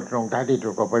แล้วก็ตรงท้ายที่สุ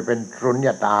ดก็ไปเป็นสุญญ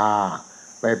ตา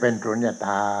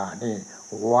นี่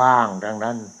ว่างทาง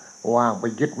นั้นว่างไป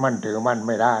ยึดมั่นถือมั่นไ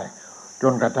ม่ได้จ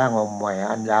นกระทั่งใหม่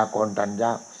อัญญาโกณฑัญญ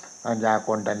า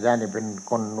นี่เป็น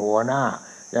คนหัวหน้า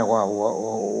เรียกว่า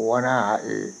หัวหน้า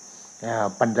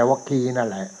ปัญจวัคคีย์นั่น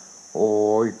แหละโอ้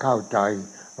ยเข้าใจ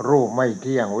รูปไม่เ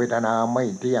ที่ยงเวทนาไม่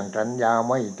เที่ยงสัญญา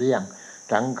ไม่เที่ยง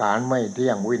สังขารไม่เที่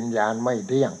ยงวิญญาณไม่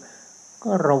เที่ยง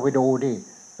ก็เราไปดูดิ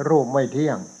รูปไม่เที่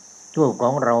ยงรูปข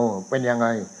องเราเป็นยังไง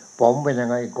ผมเป็นยัง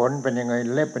ไงขนเป็นยังไง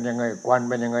เล็บเป็นยังไงควัน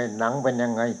เป็นยังไงหนังเป็นยั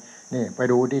งไงนี่ไป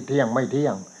ดูที่เที่ยงไม่เที่ย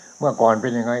งเมื่อก่อนเป็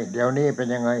นยังไงเดี๋ยวนี้เป็น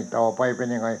ยังไงต่อไปเป็น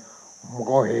ยังไงมัน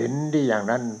ก็เห็นดิอย่าง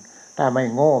นั้นถ้าไม่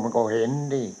โง่มันก็เห็น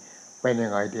ดิเป็นยั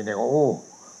งไงทีนี้ก็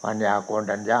ปัญญาโกณ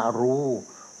ฑัญญารู้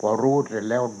พอรู้เสร็จ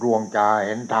แล้วดวงใจเ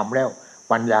ห็นธรรมแล้ว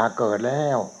ปัญญาเกิดแล้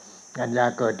วปัญญา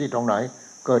เกิดที่ตรงไหน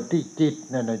เกิดที่จิต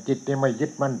นั่นน่ะจิตที่ไม่ยึ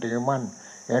ดมั่นถือมั่น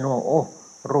เห็นว่า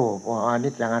รูปอนิ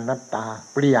จจังอนัตตา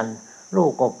เปลี่ยนรู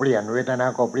ปก็เปลี่ยนเวทนา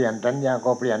ก็เปลี่ยนสัญญา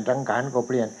ก็เปลี่ยนสังขารก็เ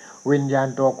ปลี่ยนวิญญาณ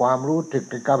ตัวความรู้สึก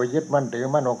ที่เข้าไปยึดมั่นถือ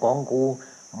มั่นของกู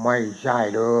ไม่ใช่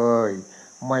เลย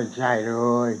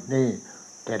นี่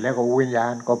เสร็จแล้วก็วิญญา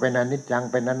ณก็เป็นอนิจจัง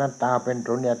เป็นอนัตตาเป็น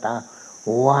สุญญตา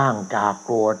ว่างจาก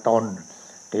ตัวตน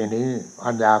ทีนี้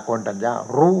ปัญญาโกณฑัญญา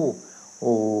รู้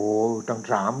ตั้ง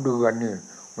3 เดือนนี่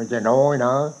ไม่ใช่น้อยน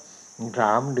ะ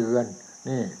3 เดือน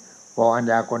นี่พอปัญ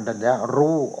ญาโกณฑัญญา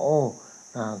รู้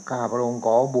ข้าพระองค์ข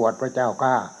อบวชพระเจ้า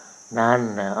ข้านั่น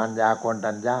ปัญญาโกณ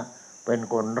ฑัญญาเป็น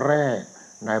คนแรก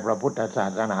ในพระพุทธศา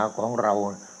สนาของเรา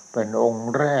เป็นองค์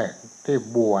แรกที่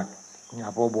บวช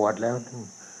พอบวชแล้ว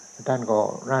ท่านก็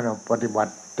น่าปฏิบั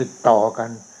ติติดต่อกัน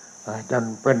จน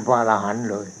เป็นพระอรหันต์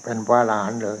เลยเห็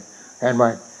นไหม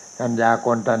ปัญญาโก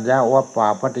ณฑัญญาวัปปะ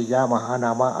พัทติยามหาน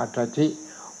ามะอัตถิ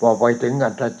พอไปถึง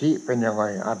อัตถิเป็นยังไง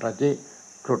อัตถิ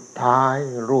สุดท้าย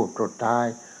รูปสุดท้าย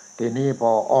ทีนี้พ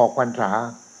อออกพรรษา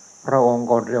พระองค์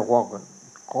ก็เรียกว่า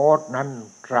โคตรนั้น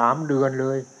3 เดือนเล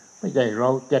ยไม่ใช่เรา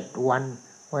7 วัน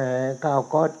แหม9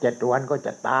 โคตร7 วันก็จ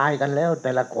ะตายกันแล้วแ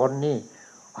ต่ละคนนี่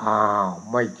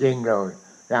ไม่จริงเลย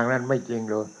อย่างนั้นไม่จริง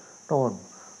เลยโน่น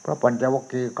พระปัญจวัค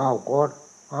คีย์9 โคตร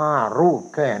5 รูป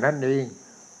แค่นั้นเอง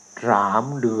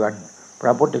3 เดือนพร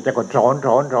ะพุทธเจ้าก็สอนเ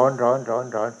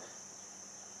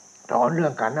รื่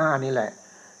องขันธ์ห้านี่แหละ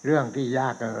เรื่องที่ยา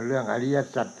กเรื่องอริย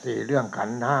สัจสี่เรื่องขั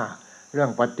นธ์ห้าเรื่อง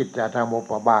ปฏิจจสมุ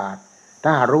ปบาท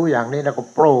ถ้ารู้อย่างนี้แล้วก็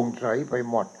โปร่งใสไป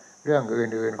หมดเรื่อง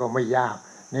อื่นๆก็ไม่ยาก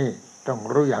นี่ต้อง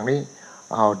รู้อย่างนี้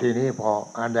เอาทีนี้พอ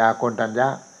อัญญาโกณฑัญญะ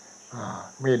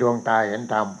มีดวงตาเห็น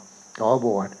ธรรมขอบ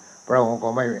วชพระองค์ก็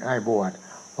ไม่ให้บวช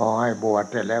พอให้บวช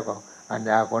เสร็จแล้วก็อัญ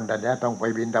ญาโกณฑัญญะต้องไป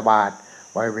บิณฑบาต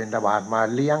มา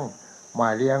เลี้ยง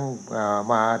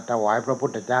มาถวายพระพุท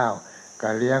ธเจ้าก็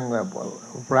เลี้ยง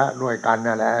พระด้วยกัน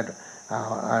นั่นแหละ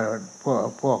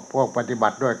พวกปฏิบั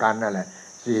ติด้วยกันนั่นแหละ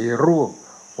4 รูป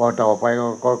พอต่อไป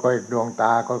ก็ดวงต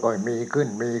าก็มีขึ้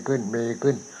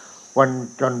นวัน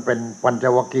จนเป็นปัญจ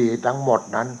วัคคีย์ทั้งหมด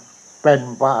นั้นเป็น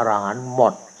พระอรหันต์หม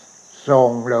ดทรง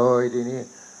เลยทีนี้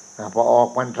พอออก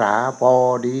พรรษาพอ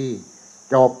ดี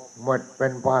จบหมดเป็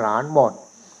นพระอรหันต์หมด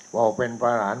บอกเป็นพร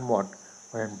ะอรหันต์หมด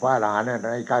เป็นพระอรหันต์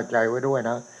ให้เข้าใจไว้ด้วย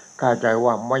นะเข้าใจ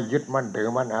ว่าไม่ยึดมั่นถือ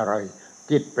มั่นอะไร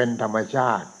จิตเป็นธรรมช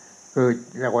าติคือ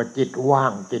เรียกว่าจิตว่า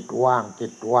ง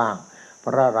พ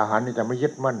ระอรหันต์นี่จะไม่ยึ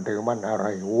ดมั่นถือมั่นอะไร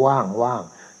ว่าง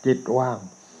จิตว่าง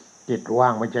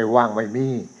ไม่ใช่ว่างไม่มี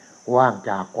ว่าง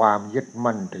จากความยึด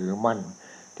มั่นถือมั่น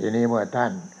ทีนี้เมื่อท่า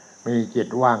นมีจิต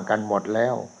ว่างกันหมดแล้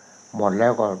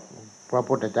วก็พระ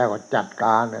พุทธเจ้าก็จัดก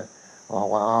ารบอก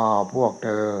ว่าพวกเธ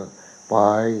อไป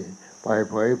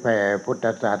เผยแผ่พุทธ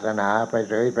ศาสนาไป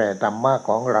เผยแผ่ธรรมะ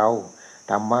ของเรา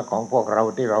ธรรมะของพวกเรา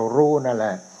ที่เรารู้นั่นแหล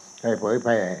ะให้เผยแ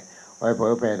ผ่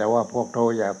แต่ว่าพวกเธอ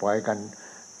อย่าปล่อยกัน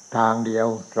ทางเดียว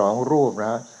2 รูปน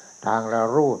ะทางละ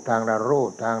รูป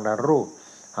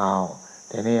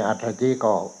ทีนี้อัตถจิ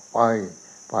ก็ไ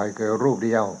ปคือรูปเ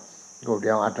ดียว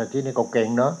อัตถจินี่ก็เก่ง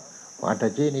เนาะอัตถ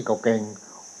จินี่ก็เก่ง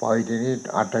ไปทีนี้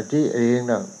อัตถจิเอง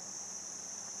น่ะ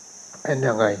เป็น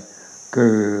ยังไงคื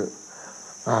อ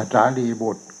สารี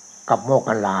บุตรกับโมค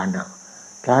คัลลานน่ะ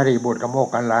สารีบุตรกับโมค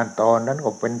คัลลานตอนนั้น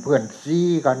ก็เป็นเพื่อนซี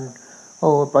กัน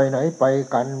ไปไหนไป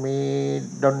กันมี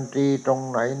ดนตรีตรง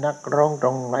ไหนนักร้องต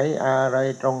รงไหนอะไร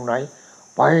ตรงไหน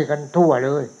ไปกันทั่วเล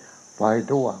ยไป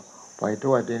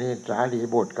ทั่วทีนี้สารี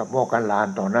บุตรกับโมคคัลลาน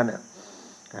ตอนนั้นน่ะ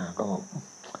ก็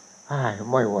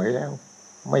ไม่ไหวแล้ว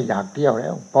ไม่อยากเที่ยวแล้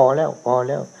วพอแล้ว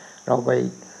เรา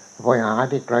ไปหา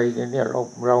ที่ไกลเนี่ย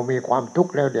เรามีความทุก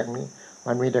ข์แล้วเดี๋ยวนี้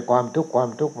มันมีแต่ความทุก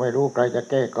ข์ไม่รู้ใครจะ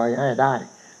แก้ไขให้ได้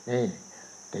นี่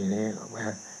ทีนี้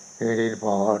คือพ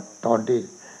อตอนที่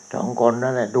2 คน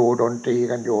นั่นแหละดูดนตรี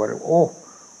กันอยู่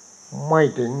ไม่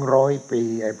ถึง100 ปี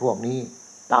ไอ้พวกนี้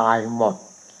ตายหมด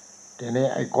ทีนี้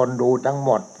ไอ้คนดูทั้งห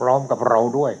มดพร้อมกับเรา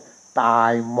ด้วยตา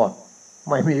ยหมด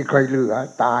ไม่มีใครเหลือ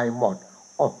ตายหมด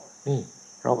นี่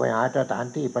เราไปหาสถาน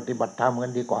ที่ปฏิบัติธรรมกั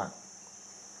นดีกว่า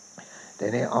แต่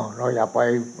นี้เราอย่าไป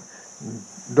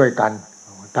ด้วยกัน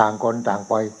ต่างคนต่าง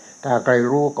ไปถ้าใคร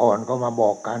รู้ก่อนก็มาบ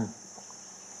อกกัน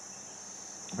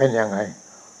เป็นยังไง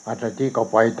อัตถจิก็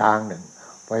ไปทางหนึ่ง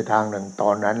ตอ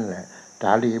นนั้นแหละส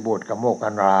ารีบุตรกับโมคคั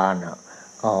ลลาน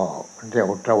ก็เที่ยว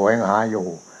แสวงหาอยู่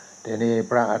ทีนี้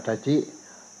พระอัตถจิ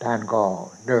ท่านก็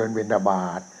เดินบิณฑบา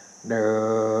ตเดิ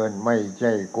นไม่ใ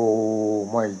ช่กู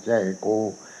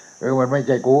มันไม่ใ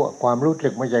ช่กูความรู้สึ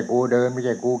กไม่ใช่กูเดินไม่ใ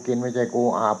ช่กูกินไม่ใช่กู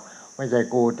อาบไม่ใช่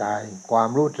กูตายความ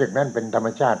รู้สึกนั้นเป็นธรรม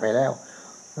ชาติไปแล้ว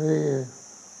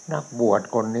นักบวช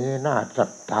คนนี้น่าศรั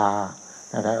ทธา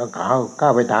ก้า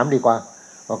วไปถามดีกว่า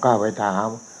ก็ก้าวไปถาม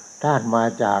ท่านมา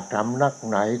จากสำนัก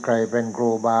ไหนใครเป็นครู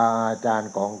บาอาจาร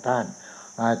ย์ของท่า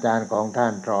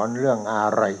นสอนเรื่องอะ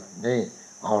ไรนี่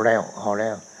เอาแล้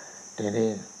วทีนี้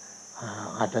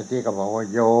อาตมาก็บอกว่า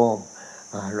โยม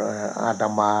อาต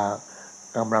มา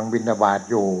กำลังบิณฑบาต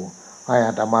อยู่ให้อ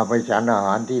าตมาไปฉันอาห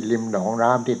ารที่ริมหนอง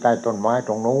น้ำที่ใต้ต้นไม้ต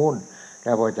รงนู้นแ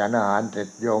ล้วพอฉันอาหารเสร็จ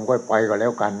โยมก็ไปก็แล้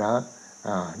วกันนะ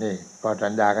นี่ก็สั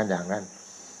ญญากันอย่างนั้น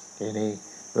ทีนี้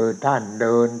ท่านเ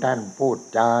ดินท่านพูด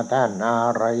จาท่านอะ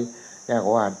ไรเรียก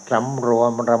ว่าสำรว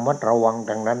มระมัดระวัง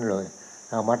ทั้งนั้นเลย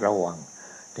ระมัดระวัง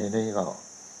ทีนี้ก็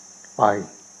ไป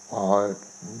พอ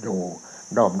อยู่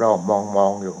ด้อมมอ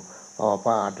งอยู่พอพ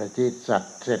ระอัตถจิสัต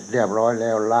ว์เสร็จเรียบร้อยแ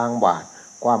ล้วล้างบาตร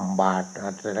คว่ำบาตร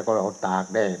เสร็จแล้วก็เอาตาก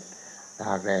แด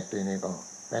ดทีนี้ก็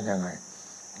เป็นยังไง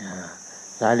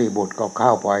สารีบุตรก็เข้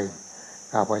าไป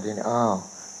ทีนี้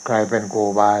ใครเป็นครู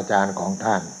บาอาจารย์ของ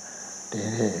ท่านที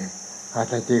นี้อัต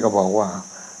ถจิก็บอกว่า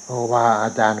ครูบาอ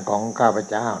าจารย์ของข้าพ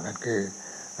เจ้านั่นคือ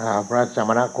พระสม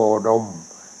ณโคดม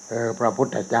พระพุท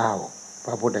ธเจ้า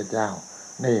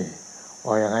นี่พ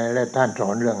ออย่างไรแล้วท่านสอ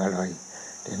นเรื่องอะไร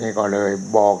ทีนี้ก็เลย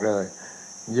บอกเลย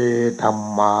เยธัม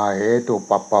มาเหตุป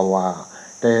ปปวา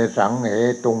เตสังเห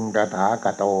ตุงตถาค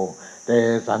โตเต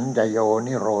สัญจโย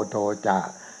นิโรโธจะ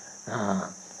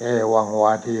เอวังว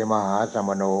าทีมหาสม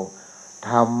โน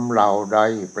ทำเหล่าใด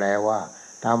แปลว่า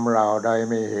ทำเหล่าใด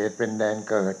มีเหตุเป็นแดน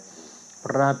เกิดพ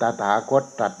ระตถาคต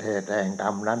ตรัสเหตุแห่งธร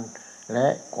รมนั้นและ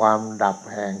ความดับ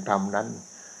แห่งธรรมนั้น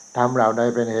ทำเหล่าใด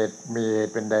เป็นเหตุมีเห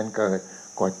ตุเป็นแดนเกิด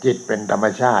ก็จิตเป็นธรรม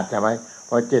ชาติใช่ไหมพ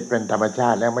อจิตเป็นธรรมชา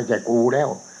ติแล้วไม่ใช่กูแล้ว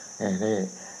นี่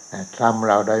ทำเ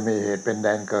หล่าใดมีเหตุเป็นแด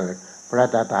นเกิดพระ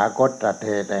ตถาคตตรัสเ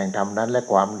หตุแห่งธรรมนั้นและ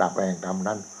ความดับแห่งธรรม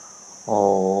นั้นโอ้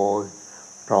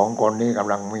สองคนนี้ก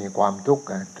ำลังมีความทุกข์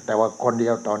แต่ว่าคนเดี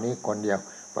ยวตอนนี้คนเดียว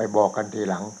ไปบอกกันที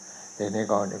หลังทีนี้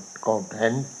ก็เห็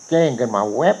นแจ้งกันมา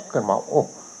แวบกันมาโอ้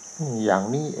อย่าง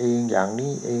นี้เองอย่าง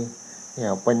นี้เองเนี่ย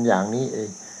เป็นอย่างนี้เอง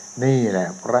นี่แหละ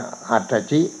พระอัฏฐ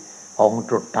ชิองค์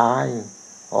สุดท้าย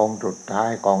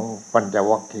ของปัญจ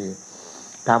วัคคีย์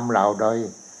ทำเหล่าใด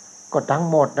ก็ทั้ง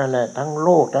หมดนั่นแหละทั้งโล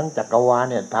กทั้งจักรวาล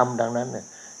เนี่ยทำดังนั้นเนี่ย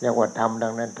เรียกว่าทำดั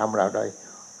งนั้นทำเหล่าใด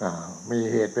มี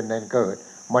เหตุเป็นแดนเกิด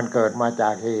มันเกิดมาจา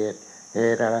กเหตุ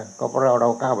อะไรก็เพราะเรา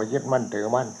เข้าไปยึดมั่นถือ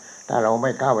มั่นถ้าเราไ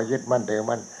ม่เข้าไปยึดมั่นถือ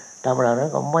มั่นทำเหล่านั้น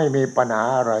ก็ไม่มีปัญหา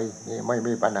อะไรนี่ไม่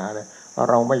มีปัญหาเลยเพราะ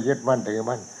เราไม่ยึดมั่นถือ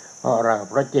มั่นเพราะอะไร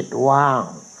เพราะจิตว่า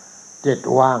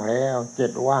งแล้วจิ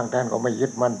ตว่างท่านก็ไม่ยึ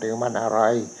ดมั่นถือมั่นอะไร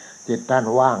จิตท่าน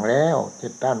ว่างแล้วจิ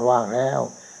ตท่านว่างแล้ว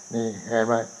นี่เห็นไ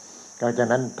หมเพราะฉะ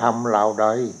นั้นทำเหล่าใด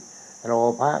โล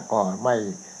ภะก็ไม่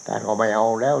ท่านก็ไม่เอา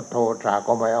แล้วโทสะ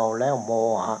ก็ไม่เอาแล้วโม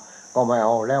หะก็ไม่เอ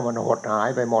าแล้วมันหดหาย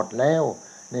ไปหมดแล้ว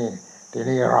นี่ที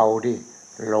นี้เราดิ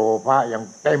โลภะยัง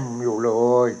เต็มอยู่เล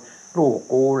ยลูก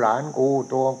กูหลานกู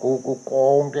ตัวกูโก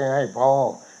งจะให้พ่อ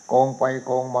โกงไปโ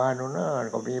กงมาโน่นน่ะ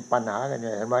ก็มีปัญหากันเ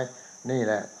นี่ยเห็นไหมนี่แ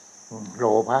หละโล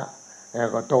ภะแล้ว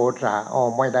ก็โทสะ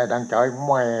ไม่ได้ดังใจแห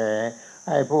มไ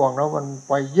อ้พวกนั้นมันไ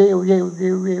ปเยี่ย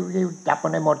วจับมั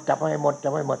นให้หมดเ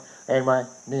ห็นไหม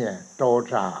เนี่ยโท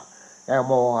สะแล้ว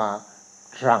โมหะ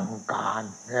สั่งการ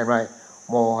เห็นไหม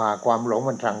โมหะความหลง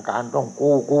มันสั่งการต้อง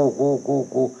กู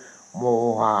โม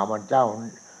หะมันเจ้า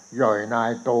ใหญ่นา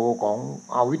ยโตของ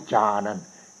อวิชชานั่น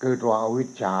คือตัวอวิ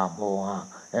ชชาโมหะ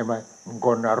เห็นไหมมันค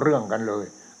นละเรื่องกันเลย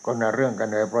เพราะ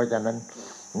ฉะนั้น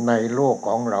ในโลกข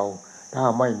องเราถ้า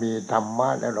ไม่มีธรรมะ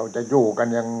แล้วเราจะอยู่กัน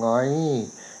ยังไง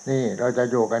นี่เราจะ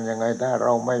อยู่กันยังไงถ้าเร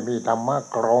าไม่มีธรรมะ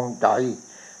ครองใจ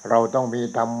เราต้องมี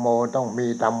ธรรมโมต้องมี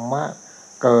ธรรมะ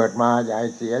เกิดมาอย่าให้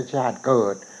เสียชาติเกิ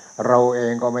ดเราเอ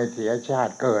งก็ไม่เสียชา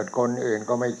ติเกิดคนอื่น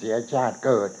ก็ไม่เสียชาติเ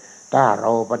กิดถ้าเร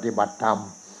าปฏิบัติธรรม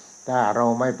ถ้าเรา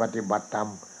ไม่ปฏิบัติธรรม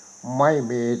ไม่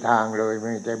มีทางเลยมั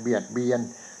นจะเบียดเบียน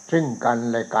ซึ่งกัน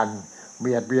และกันเ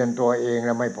บียดเบียนตัวเองแ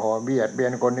ล้วไม่พอเบียดเบีย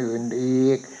นคนอื่นอี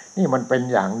กนี่มันเป็น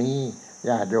อย่างนี้ญ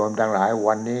าติโยมทั้งหลาย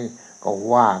วันนี้ก็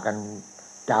ว่ากัน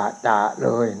จะเล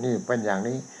ยนี่เป็นอย่าง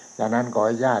นี้ฉะนั้นขอ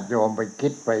ญาติโยมไปคิ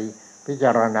ดไปพิจ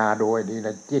ารณาดูให้ดีน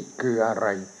ะจิตคืออะไร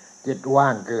จิตว่า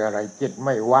งคืออะไรจิตไ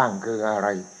ม่ว่างคืออะไร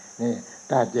นี่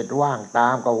ถ้าจิตว่างตา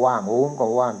มก็ว่างหูก็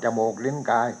ว่างจมูกลิ้น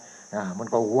กายมัน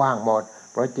ก็ว่างหมด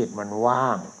เพราะจิตมันว่า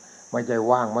งไม่ใช่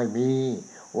ว่างไม่มี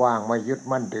ว่างไม่ยึด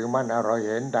มั่นถือมั่นอะไร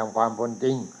เห็นตามความเป็นจ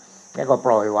ริงแล้วก็ป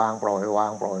ล่อยวางเ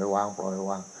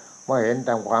มื่อเห็นต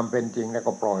ามความเป็นจริงแล้ว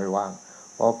ก็ปล่อยวาง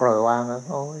พอปล่อยวางแล้ว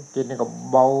จิตนี่ก็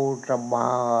เบาสบา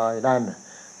ยนั่น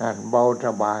เบาส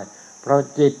บายเพราะ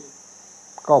จิต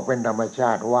ก็เป็นธรรมช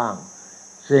าติว่าง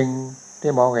สิ่ง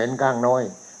ที่มองเห็นข้างน้อย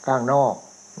ข้างนอก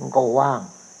มันก็ว่าง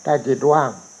ถ้าจิตว่าง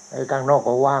ไอ้ข้างนอก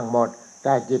ก็ว่างหมด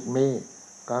ถ้าจิตมี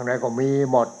ข้างในก็มี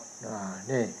หมด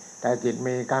นี่ถ้าจิต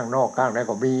มีข้างนอกข้างใน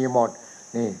ก็มีหมด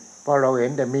นี่เพราะเราเห็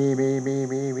นแต่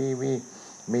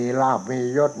มีลาภมี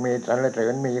ยศมีสรรเสริ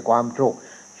ญมีความ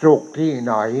สุขที่ไ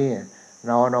หน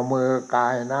นอนเอามือกา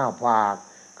ยหน้าผา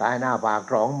ก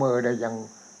สองมือได้ยัง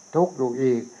ทุกข์อยู่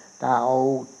อีกถ้าเอา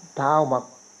เท้ามา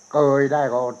เกยได้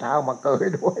ก็เอาเท้ามาเกย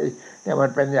ด้วยเนี่ยมัน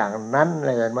เป็นอย่างนั้นเ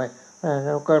ลยเห็นไหมเร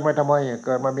าเกิดมาทำไมเ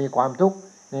กิดมามีความทุกข์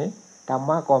นี่ธรรม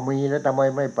ะก็มีแล้วทำไม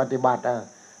ไม่ปฏิบัติ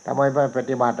ทำไมไม่ป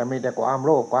ฏิบัติมีแต่ความโล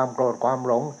ภความโกรธความ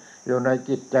หลงอยู่ใน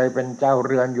จิตใจเป็นเจ้าเ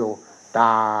รือนอยู่ต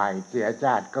ายเสียช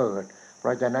าติเกิดเพร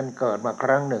าะฉะนั้นเกิดมาค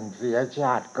รั้งหนึ่งเสียช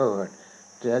าติเกิด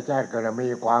มี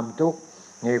ความทุก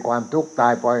ข์ตา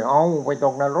ยปล่อยไปต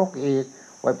กนรกอีก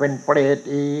ไปเป็นเปรต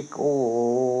อีกโอ้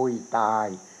ยตาย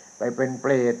ไปเป็นเป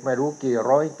รตไม่รู้กี่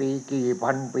ร้อยปีกี่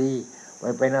พันปีไป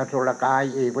เป็นอสุรกาย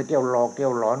อีกไปเที่ยวหลอกเที่ย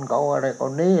วหลอนเขาอะไรก็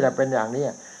นี่แหละเป็นอย่างนี้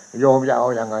โยมจะเอา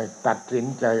อย่างไงตัดสิน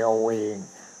ใจเอาเอง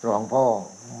หลวงพ่อ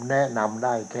แนะนำไ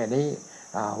ด้แค่นี้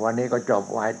วันนี้ก็จบ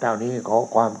ไว้เท่านี้ขอ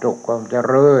ความสุขความเจ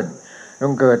ริญจ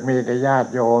งเกิดมีแก่ญาติ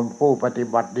โยมผู้ปฏิ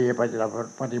บัติดีป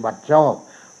ฏิบัติชอบ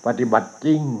ปฏิบัติจ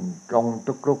ริงจง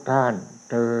ทุกท่าน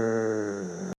เธ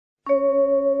อ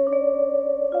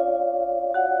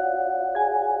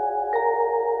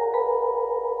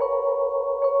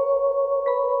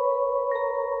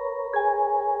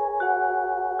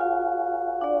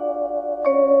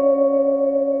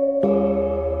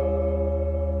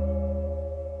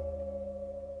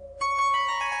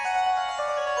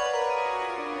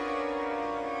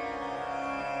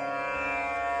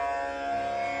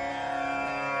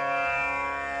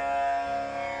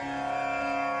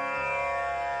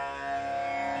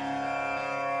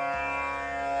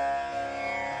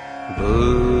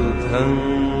बुद्धं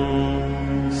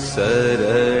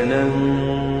शरणं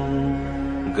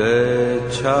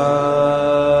गच्छामि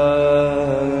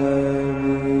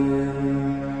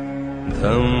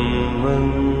धम्मं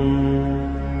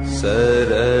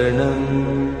शरणं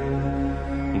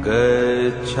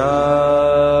गच्छामि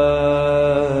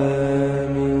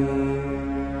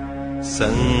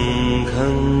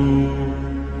संघं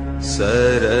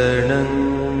शरणं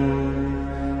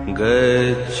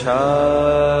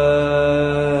गच्छामि